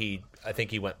 but I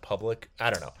think he went public. I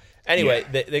don't know. Anyway,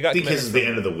 they got. I think this is the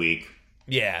end of the week.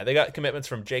 Yeah, they got commitments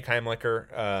from Jake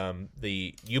Heimlicher,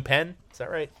 the UPenn. Is that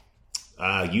right?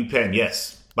 UPenn,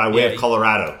 yes, by way of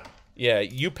Colorado. Yeah,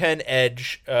 UPenn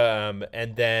edge,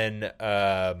 and then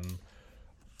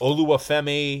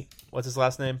Oluwafemi. What's his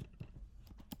last name?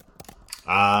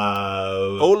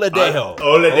 Oladejo.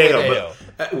 Oladejo.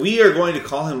 But we are going to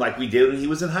call him like we did when he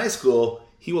was in high school.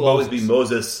 He will always be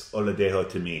Moses Oladejo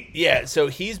to me. Yeah, so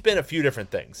he's been a few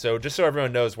different things. So just so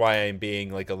everyone knows why I'm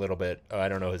being like a little bit, I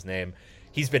don't know his name.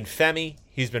 He's been Femi,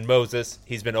 he's been Moses,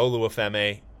 he's been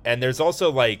Oluwafemi, and there's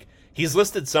also like he's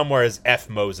listed somewhere as F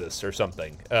Moses or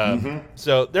something.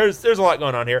 So there's a lot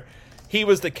going on here. He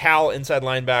was the Cal inside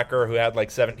linebacker who had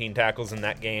like 17 tackles in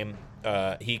that game.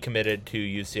 He committed to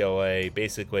UCLA.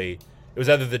 Basically, it was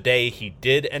either the day he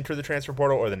did enter the transfer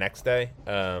portal or the next day.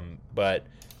 But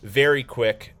very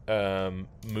quick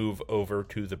move over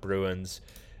to the Bruins.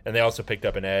 And they also picked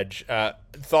up an edge.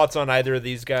 Thoughts on either of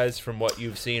these guys from what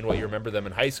you've seen, what you remember them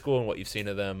in high school, and what you've seen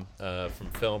of them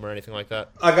from film or anything like that?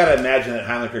 I got to imagine that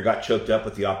Heimlicher got choked up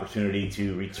with the opportunity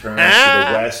to return to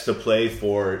the West to play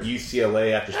for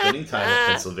UCLA after spending time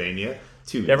in Pennsylvania.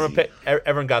 Too easy.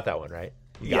 Everyone got that one, right?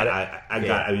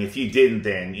 I mean, if you didn't,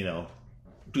 then,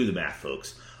 do the math,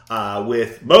 folks.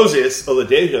 With Moses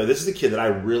Oladejo, this is a kid that I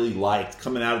really liked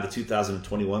coming out of the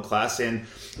 2021 class. And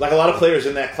like a lot of players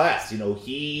in that class,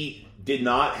 he did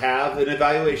not have an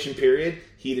evaluation period.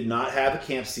 He did not have a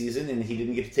camp season, and he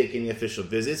didn't get to take any official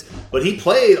visits. But he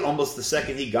played almost the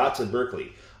second he got to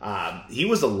Berkeley. He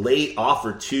was a late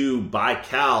offer, too, by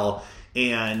Cal.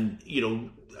 And,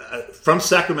 from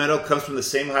Sacramento, comes from the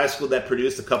same high school that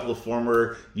produced a couple of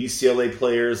former UCLA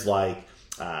players like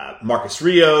Marcus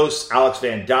Rios, Alex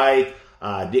Van Dyke,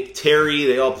 Nick Terry.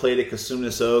 They all played at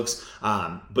Cosumnes Oaks.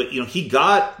 But he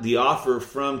got the offer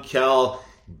from Cal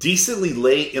decently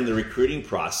late in the recruiting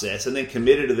process and then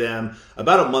committed to them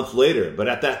about a month later. But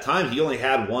at that time, he only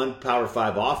had one Power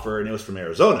 5 offer, and it was from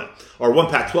Arizona, or one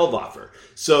Pac-12 offer.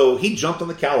 So he jumped on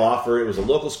the Cal offer. It was a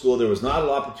local school. There was not an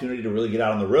opportunity to really get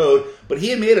out on the road, but he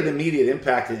had made an immediate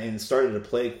impact and started to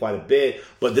play quite a bit.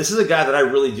 But this is a guy that I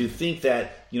really do think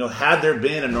that, had there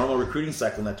been a normal recruiting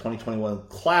cycle in that 2021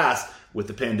 class, with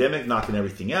the pandemic knocking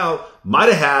everything out, might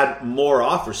have had more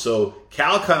offers. So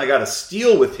Cal kind of got a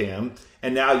steal with him,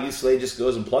 and now UCLA just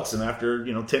goes and plucks him after,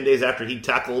 10 days after he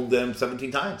tackled them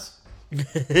 17 times.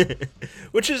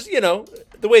 Which is,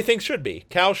 the way things should be.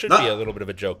 Cal should be a little bit of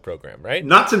a joke program, right?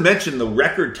 Not to mention the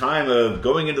record time of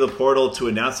going into the portal to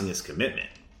announcing his commitment.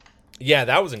 Yeah,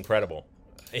 that was incredible.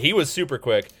 He was super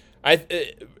quick. I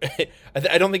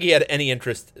don't think he had any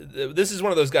interest. This is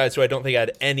one of those guys who I don't think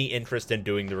had any interest in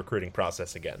doing the recruiting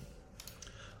process again.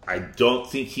 I don't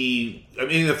think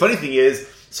the funny thing is,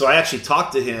 so I actually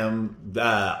talked to him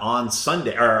on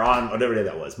Sunday, or on whatever day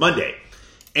that was, Monday.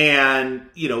 And,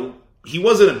 he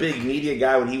wasn't a big media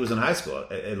guy when he was in high school,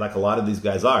 like a lot of these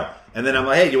guys are. And then I'm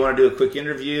like, hey, do you want to do a quick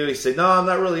interview? He said, no, I'm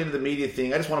not really into the media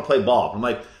thing. I just want to play ball. I'm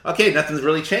like, okay, nothing's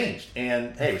really changed.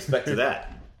 And, hey, respect to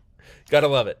that. Gotta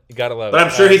love it. But I'm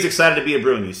sure he's excited to be a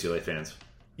Bruin, UCLA fans.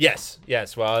 Yes.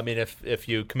 Well, I mean, if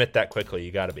you commit that quickly,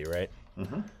 you got to be, right?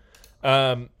 Mm-hmm.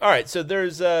 All right, so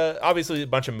there's obviously a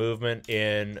bunch of movement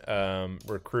in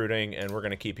recruiting, and we're going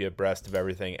to keep you abreast of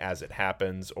everything as it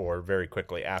happens or very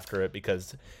quickly after it,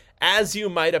 because as you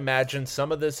might imagine,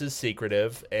 some of this is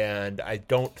secretive, and I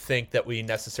don't think that we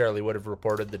necessarily would have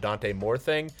reported the Dante Moore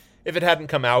thing if it hadn't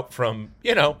come out from,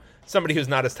 somebody who's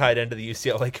not as tied into the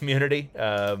UCLA community,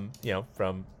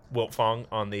 from Wilt Fong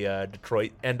on the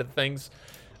Detroit end of things.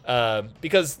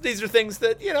 Because these are things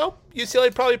that,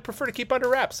 UCLA probably prefer to keep under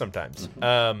wraps sometimes.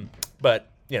 But,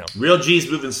 real G's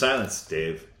move in silence,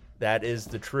 Dave. That is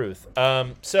the truth.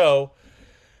 So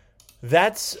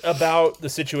that's about the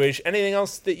situation. Anything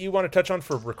else that you want to touch on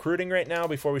for recruiting right now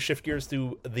before we shift gears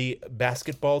to the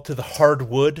basketball, to the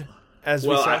hardwood, as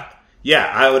we say?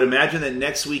 I would imagine that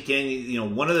next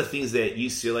weekend, one of the things that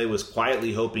UCLA was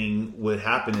quietly hoping would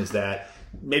happen is that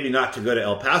maybe not to go to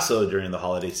El Paso during the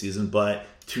holiday season, but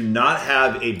to not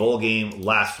have a bowl game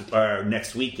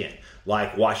next weekend,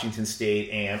 like Washington State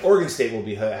and Oregon State will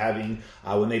be having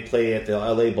when they play at the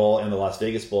LA Bowl and the Las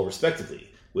Vegas Bowl, respectively.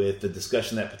 With the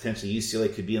discussion that potentially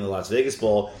UCLA could be in the Las Vegas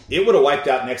Bowl, it would have wiped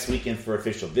out next weekend for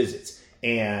official visits.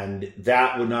 And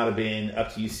that would not have been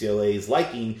up to UCLA's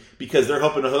liking because they're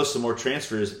hoping to host some more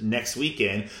transfers next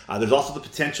weekend. There's also the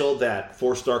potential that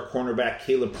 4-star cornerback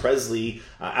Caleb Presley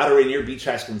out of Rainier Beach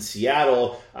High School in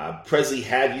Seattle. Presley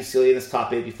had UCLA in his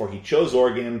top 8 before he chose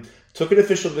Oregon. took an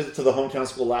official visit to the hometown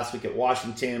school last week at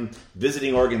Washington,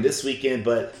 visiting Oregon this weekend.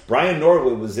 But Brian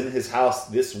Norwood was in his house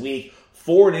this week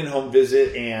for an in-home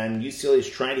visit, and UCLA is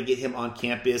trying to get him on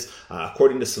campus.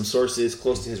 According to some sources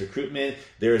close to his recruitment,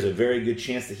 there is a very good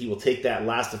chance that he will take that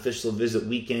last official visit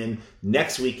weekend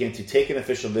next weekend to take an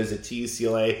official visit to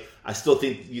UCLA. I still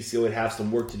think UCLA would have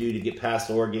some work to do to get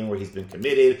past Oregon, where he's been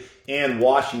committed, and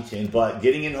Washington. But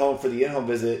getting in home for the in-home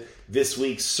visit this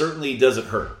week certainly doesn't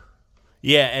hurt.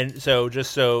 Yeah, and so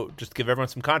just to give everyone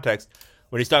some context,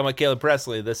 when he's talking about Caleb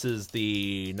Presley, this is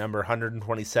the number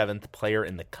 127th player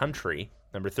in the country,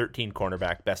 number 13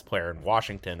 cornerback, best player in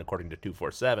Washington, according to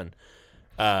 247.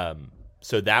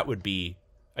 So that would be,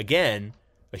 again,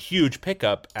 a huge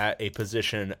pickup at a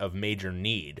position of major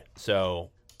need. So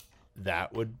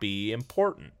that would be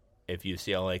important if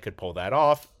UCLA could pull that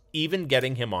off, even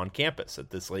getting him on campus at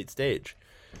this late stage.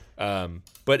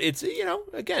 But it's,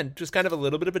 again, just kind of a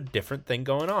little bit of a different thing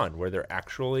going on where they're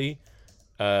actually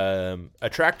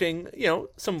attracting,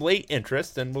 some late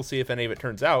interest, and we'll see if any of it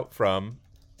turns out from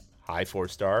high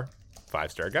 4-star,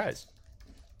 5-star guys.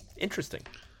 Interesting.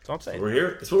 That's all I'm saying. We're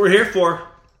here. That's what we're here for.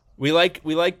 We like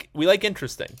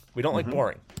interesting. We don't like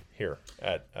boring here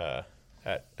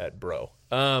at Bro.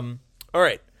 All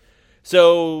right.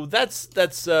 So that's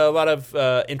a lot of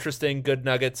interesting, good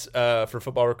nuggets for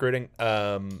football recruiting.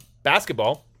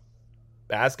 Basketball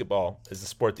is a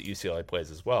sport that UCLA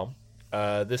plays as well.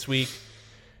 This week,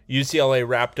 UCLA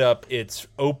wrapped up its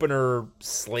opener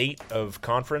slate of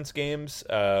conference games.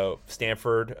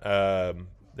 Stanford,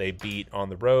 they beat on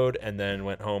the road and then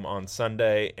went home on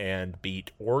Sunday and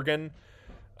beat Oregon.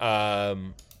 That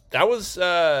was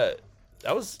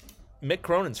Mick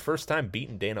Cronin's first time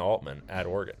beating Dana Altman at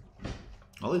Oregon.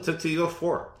 Only took till you go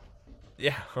 4.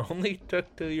 Yeah, only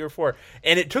took to year 4.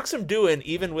 And it took some doing,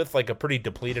 even with like a pretty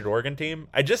depleted Oregon team.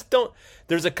 I just don't...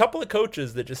 There's a couple of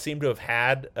coaches that just seem to have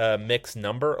had Mick's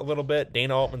number a little bit.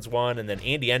 Dana Altman's one, and then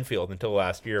Andy Enfield until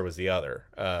last year was the other.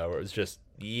 Where it was just,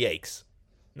 yikes.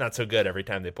 Not so good every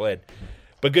time they played.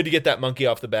 But good to get that monkey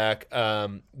off the back.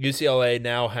 UCLA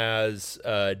now has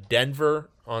Denver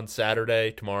on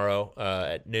Saturday, tomorrow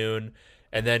at noon.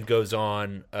 And then goes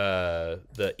on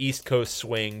the East Coast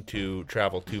swing to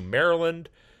travel to Maryland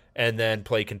and then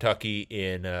play Kentucky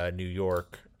in New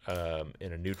York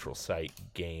in a neutral site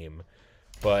game.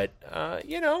 But,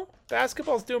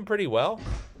 basketball's doing pretty well.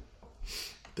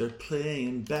 They're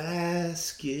playing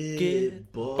basketball.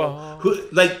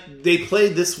 They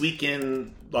played this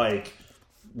weekend,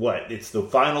 it's the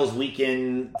finals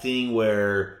weekend thing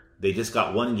where... They just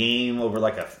got one game over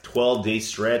like a 12-day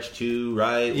stretch too,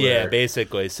 right? Yeah,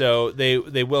 basically. So they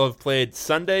will have played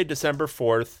Sunday, December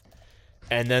 4th,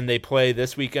 and then they play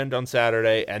this weekend on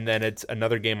Saturday, and then it's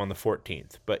another game on the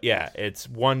 14th. But yeah, it's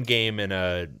one game in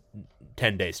a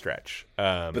 10-day stretch.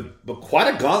 But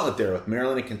quite a gauntlet there with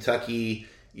Maryland and Kentucky,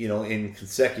 in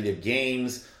consecutive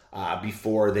games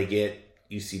before they get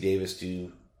UC Davis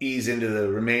to ease into the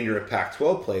remainder of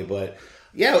Pac-12 play. But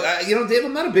yeah, Dave,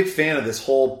 I'm not a big fan of this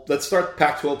whole, let's start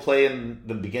Pac-12 play in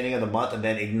the beginning of the month and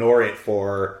then ignore it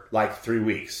for 3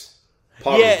 weeks.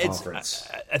 Conference.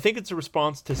 I think it's a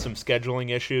response to some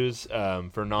scheduling issues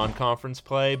for non-conference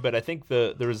play, but I think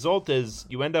the result is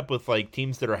you end up with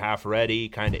teams that are half ready,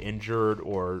 kind of injured,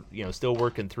 or still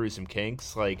working through some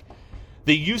kinks.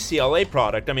 The UCLA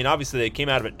product, obviously they came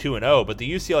out of it 2-0, but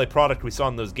the UCLA product we saw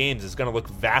in those games is going to look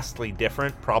vastly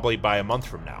different probably by a month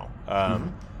from now.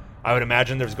 I would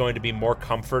imagine there's going to be more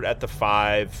comfort at the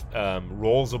 5.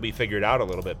 Roles will be figured out a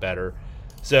little bit better.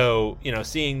 So,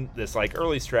 seeing this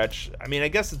early stretch, I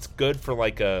guess it's good for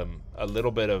a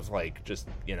little bit of just,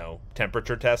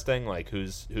 temperature testing,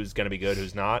 who's going to be good,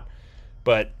 who's not.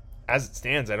 But as it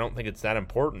stands, I don't think it's that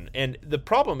important. And the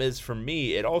problem is, for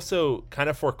me, it also kind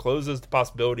of forecloses the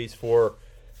possibilities for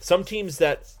some teams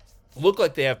that look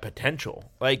like they have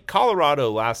potential. Like Colorado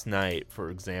last night,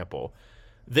 for example.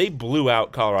 They blew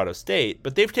out Colorado State,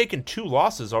 but they've taken 2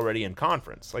 losses already in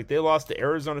conference. They lost to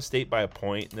Arizona State by a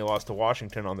point, and they lost to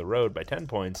Washington on the road by 10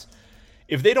 points.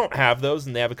 If they don't have those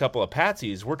and they have a couple of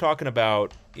patsies, we're talking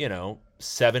about,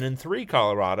 7-3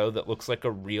 Colorado that looks like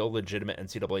a real legitimate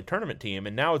NCAA tournament team.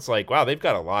 And now it's wow, they've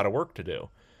got a lot of work to do.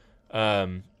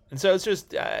 And so it's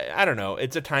just, I don't know.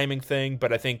 It's a timing thing,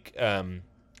 but I think,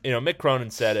 Mick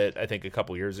Cronin said it, I think, a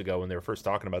couple years ago when they were first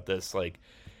talking about this,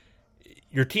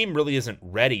 your team really isn't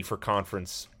ready for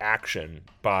conference action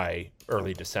by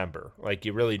early December.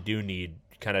 You really do need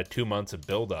kind of 2 months of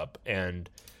buildup. And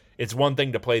it's one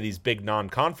thing to play these big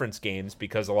non-conference games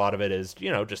because a lot of it is,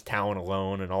 just talent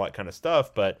alone and all that kind of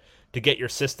stuff. But to get your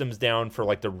systems down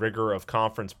for the rigor of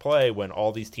conference play when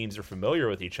all these teams are familiar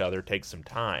with each other takes some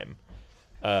time.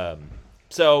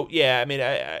 So, yeah, I mean,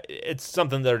 it's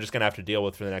something they're just going to have to deal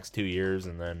with for the next 2 years.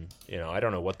 And then, I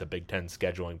don't know what the Big Ten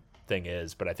scheduling thing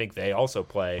is, but I think they also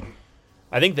play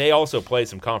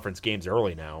some conference games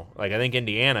early now. Like, I think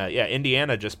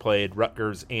Indiana just played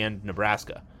Rutgers and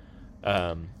Nebraska.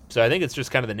 So I think it's just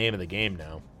kind of the name of the game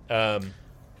now.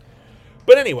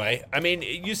 But anyway, I mean,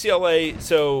 UCLA,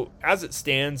 so as it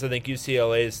stands, I think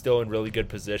UCLA is still in really good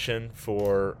position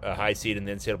for a high seed in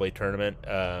the NCAA tournament,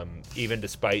 even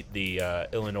despite the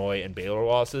Illinois and Baylor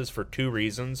losses, for two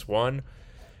reasons. One,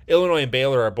 Illinois and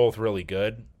Baylor are both really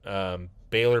good.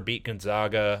 Baylor beat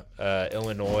Gonzaga.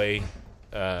 Illinois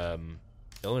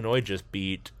just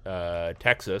beat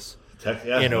Texas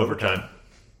in overtime.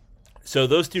 So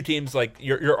those two teams, like,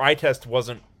 your eye test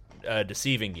wasn't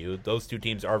deceiving you. Those two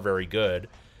teams are very good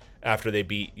after they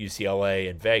beat UCLA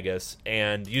in Vegas,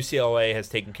 and UCLA has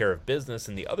taken care of business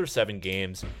in the other 7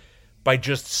 games by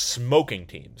just smoking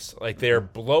teams. Like, they're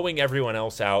blowing everyone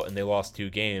else out, and they lost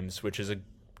 2 games, which is a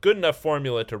good enough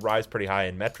formula to rise pretty high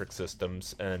in metric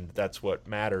systems, and that's what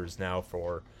matters now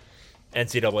for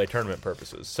NCAA tournament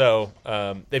purposes. So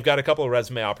they've got a couple of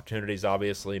resume opportunities,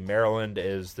 obviously. Maryland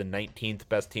is the 19th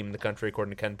best team in the country,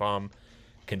 according to KenPom.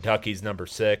 Kentucky's number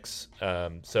 6.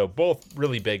 So both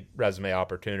really big resume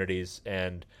opportunities,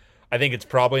 and I think it's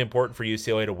probably important for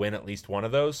UCLA to win at least one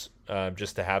of those,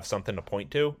 just to have something to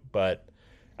point to. But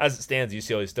as it stands,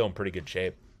 UCLA is still in pretty good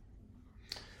shape.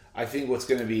 I think what's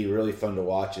going to be really fun to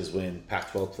watch is when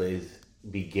Pac-12 play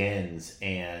begins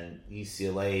and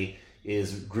UCLA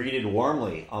is greeted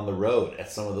warmly on the road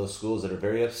at some of those schools that are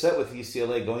very upset with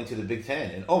UCLA going to the Big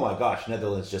Ten. And oh my gosh,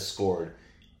 Netherlands just scored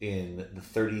in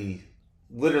the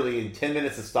literally in 10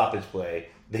 minutes of stoppage play.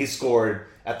 They scored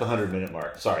at the 100-minute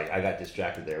mark. Sorry, I got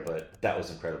distracted there, but that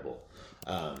was incredible.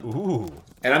 Ooh.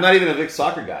 And I'm not even a big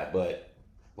soccer guy, but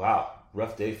wow,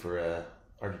 rough day for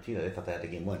Argentina. They thought they had the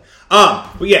game won.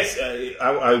 But yes,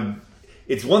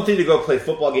 it's one thing to go play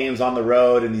football games on the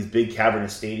road in these big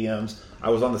cavernous stadiums. I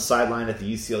was on the sideline at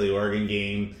the UCLA-Oregon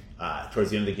game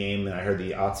towards the end of the game, and I heard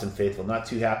the Autzen faithful not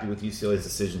too happy with UCLA's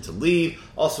decision to leave,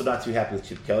 also not too happy with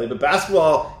Chip Kelly. But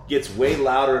basketball gets way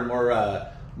louder and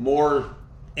more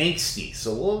angsty,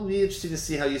 so we'll be interested to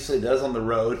see how UCLA does on the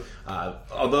road.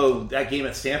 Although that game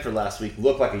at Stanford last week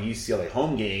looked like a UCLA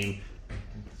home game,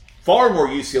 far more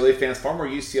UCLA fans, far more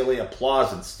UCLA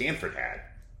applause than Stanford had.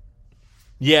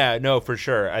 Yeah, no, for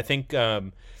sure. I think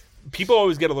people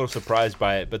always get a little surprised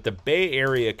by it, but the Bay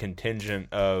Area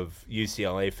contingent of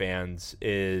UCLA fans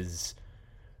is,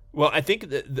 well, I think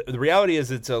the reality is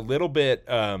it's a little bit,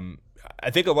 I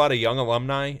think a lot of young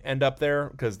alumni end up there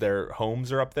because their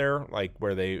homes are up there, like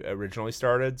where they originally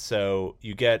started. So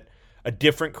you get a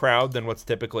different crowd than what's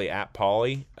typically at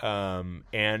Pauley,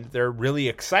 and they're really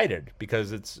excited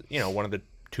because it's, one of the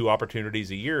 2 opportunities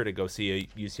a year to go see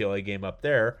a UCLA game up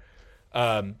there.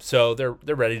 So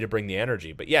they're ready to bring the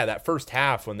energy. But yeah, that first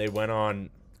half when they went on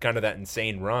kind of that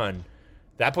insane run,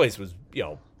 that place was,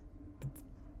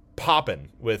 popping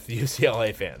with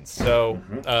UCLA fans. So,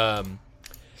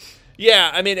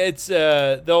 yeah, I mean, it's,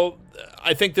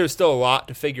 I think there's still a lot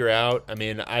to figure out. I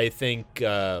mean, I think,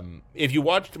 if you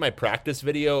watched my practice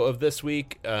video of this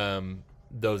week,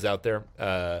 those out there,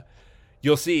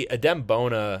 you'll see Adem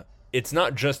Bona. It's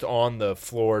not just on the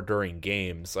floor during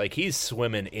games. Like, he's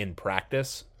swimming in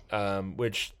practice,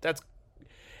 which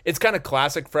it's kind of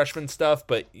classic freshman stuff,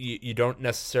 but you don't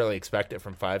necessarily expect it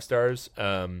from 5 stars.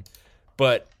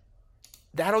 But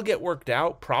that'll get worked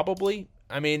out probably.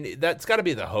 I mean, that's got to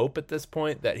be the hope at this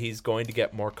point, that he's going to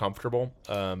get more comfortable,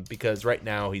 because right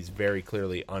now he's very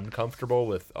clearly uncomfortable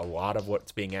with a lot of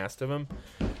what's being asked of him.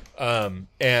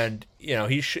 And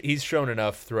he's shown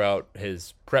enough throughout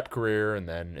his prep career and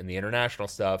then in the international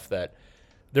stuff that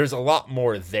there's a lot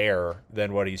more there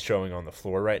than what he's showing on the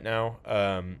floor right now.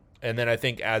 And then I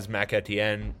think as Mac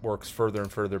Etienne works further and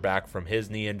further back from his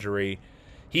knee injury,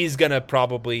 he's going to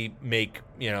probably make,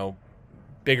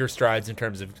 bigger strides in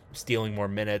terms of stealing more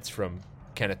minutes from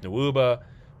Kenneth Nwuba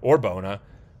or Bona.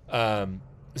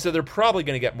 So they're probably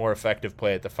going to get more effective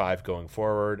play at the 5 going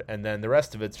forward. And then the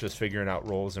rest of it's just figuring out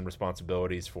roles and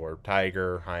responsibilities for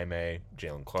Tiger, Jaime,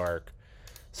 Jalen Clark,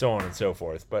 so on and so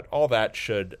forth. But all that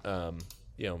should,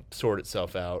 sort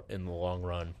itself out in the long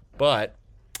run. But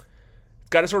it's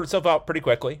got to sort itself out pretty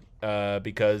quickly,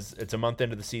 because it's a month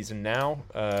into the season now.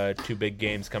 2 big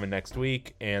games coming next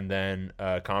week, and then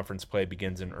conference play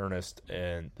begins in earnest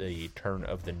in the turn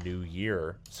of the new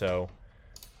year. So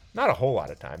not a whole lot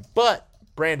of time. But,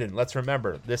 Brandon, let's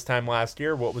remember, this time last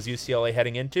year, what was UCLA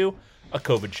heading into? A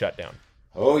COVID shutdown.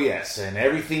 Oh, yes, and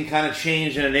everything kind of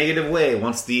changed in a negative way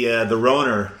once the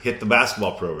Rona hit the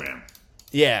basketball program.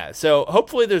 Yeah, so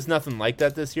hopefully there's nothing like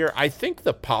that this year. I think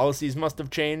the policies must have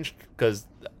changed because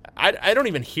I don't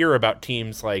even hear about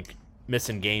teams like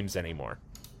missing games anymore.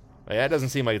 Like, that doesn't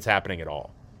seem like it's happening at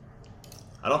all.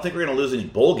 I don't think we're going to lose any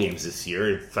bowl games this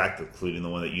year. In fact, including the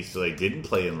one that UCLA didn't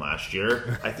play in last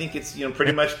year. I think it's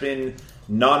pretty much been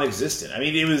non-existent. I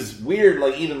mean, it was weird,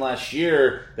 like even last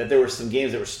year, that there were some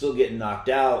games that were still getting knocked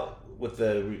out with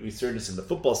the resurgence in the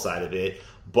football side of it.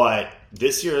 But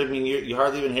this year, I mean, you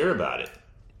hardly even hear about it.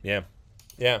 Yeah.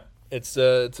 It's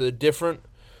a different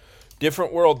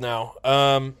world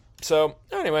now. So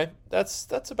anyway,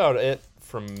 that's about it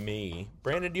from me.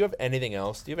 Brandon, do you have anything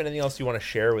else? Do you have anything else you want to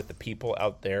share with the people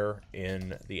out there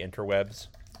in the interwebs?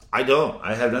 I don't.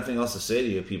 I have nothing else to say to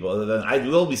you people other than I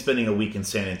will be spending a week in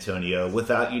San Antonio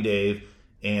without you, Dave.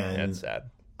 And that's sad.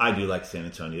 I do like San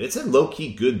Antonio. It's a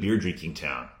low-key good beer drinking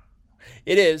town.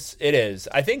 It is.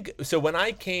 I think so. When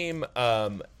I came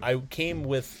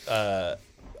with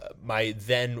my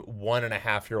then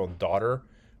 1.5-year-old daughter,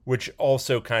 which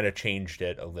also kind of changed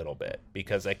it a little bit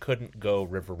because I couldn't go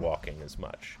river walking as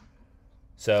much.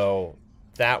 So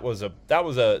that was a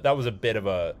bit of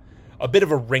a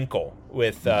wrinkle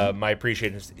with my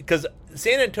appreciation, because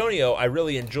San Antonio I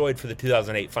really enjoyed for the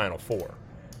 2008 Final Four,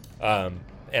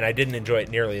 and I didn't enjoy it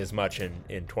nearly as much in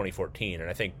 2014. And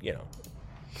I think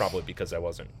probably because I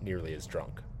wasn't nearly as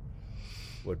drunk.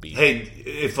 Would be. Hey,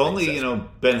 if only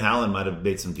Ben Howland might have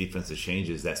made some defensive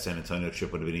changes, that San Antonio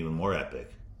trip would have been even more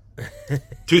epic.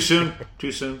 Too soon.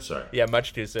 Sorry. Yeah,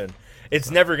 much too soon.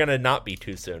 It's never gonna not be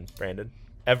too soon, Brandon.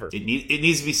 Ever. It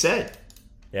needs to be said.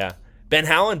 Yeah, Ben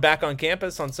Howland back on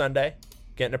campus on Sunday,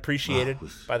 getting appreciated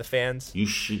by the fans.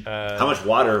 How much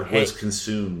water was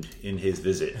consumed in his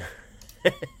visit?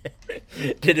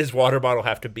 Did his water bottle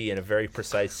have to be in a very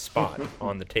precise spot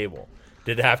on the table?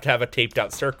 Did it have to have a taped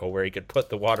out circle where he could put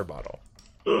the water bottle?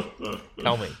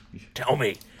 Tell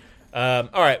me. All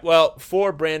right. Well,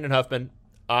 for Brandon Huffman,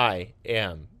 I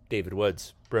am David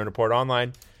Woods, Bruin Report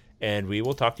Online, and we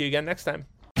will talk to you again next time.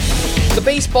 The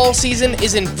baseball season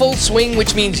is in full swing,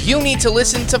 which means you need to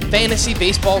listen to Fantasy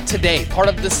Baseball Today, part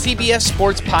of the CBS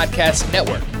Sports Podcast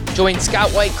Network. Join Scott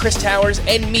White, Chris Towers,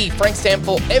 and me, Frank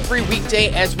Stample, every weekday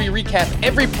as we recap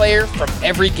every player from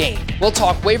every game. We'll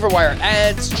talk waiver wire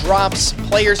ads, drops,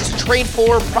 players to trade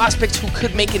for, prospects who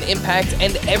could make an impact,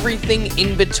 and everything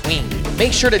in between.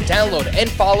 Make sure to download and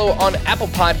follow on Apple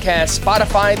Podcasts,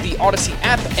 Spotify, the Odyssey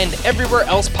app, and everywhere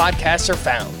else podcasts are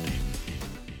found.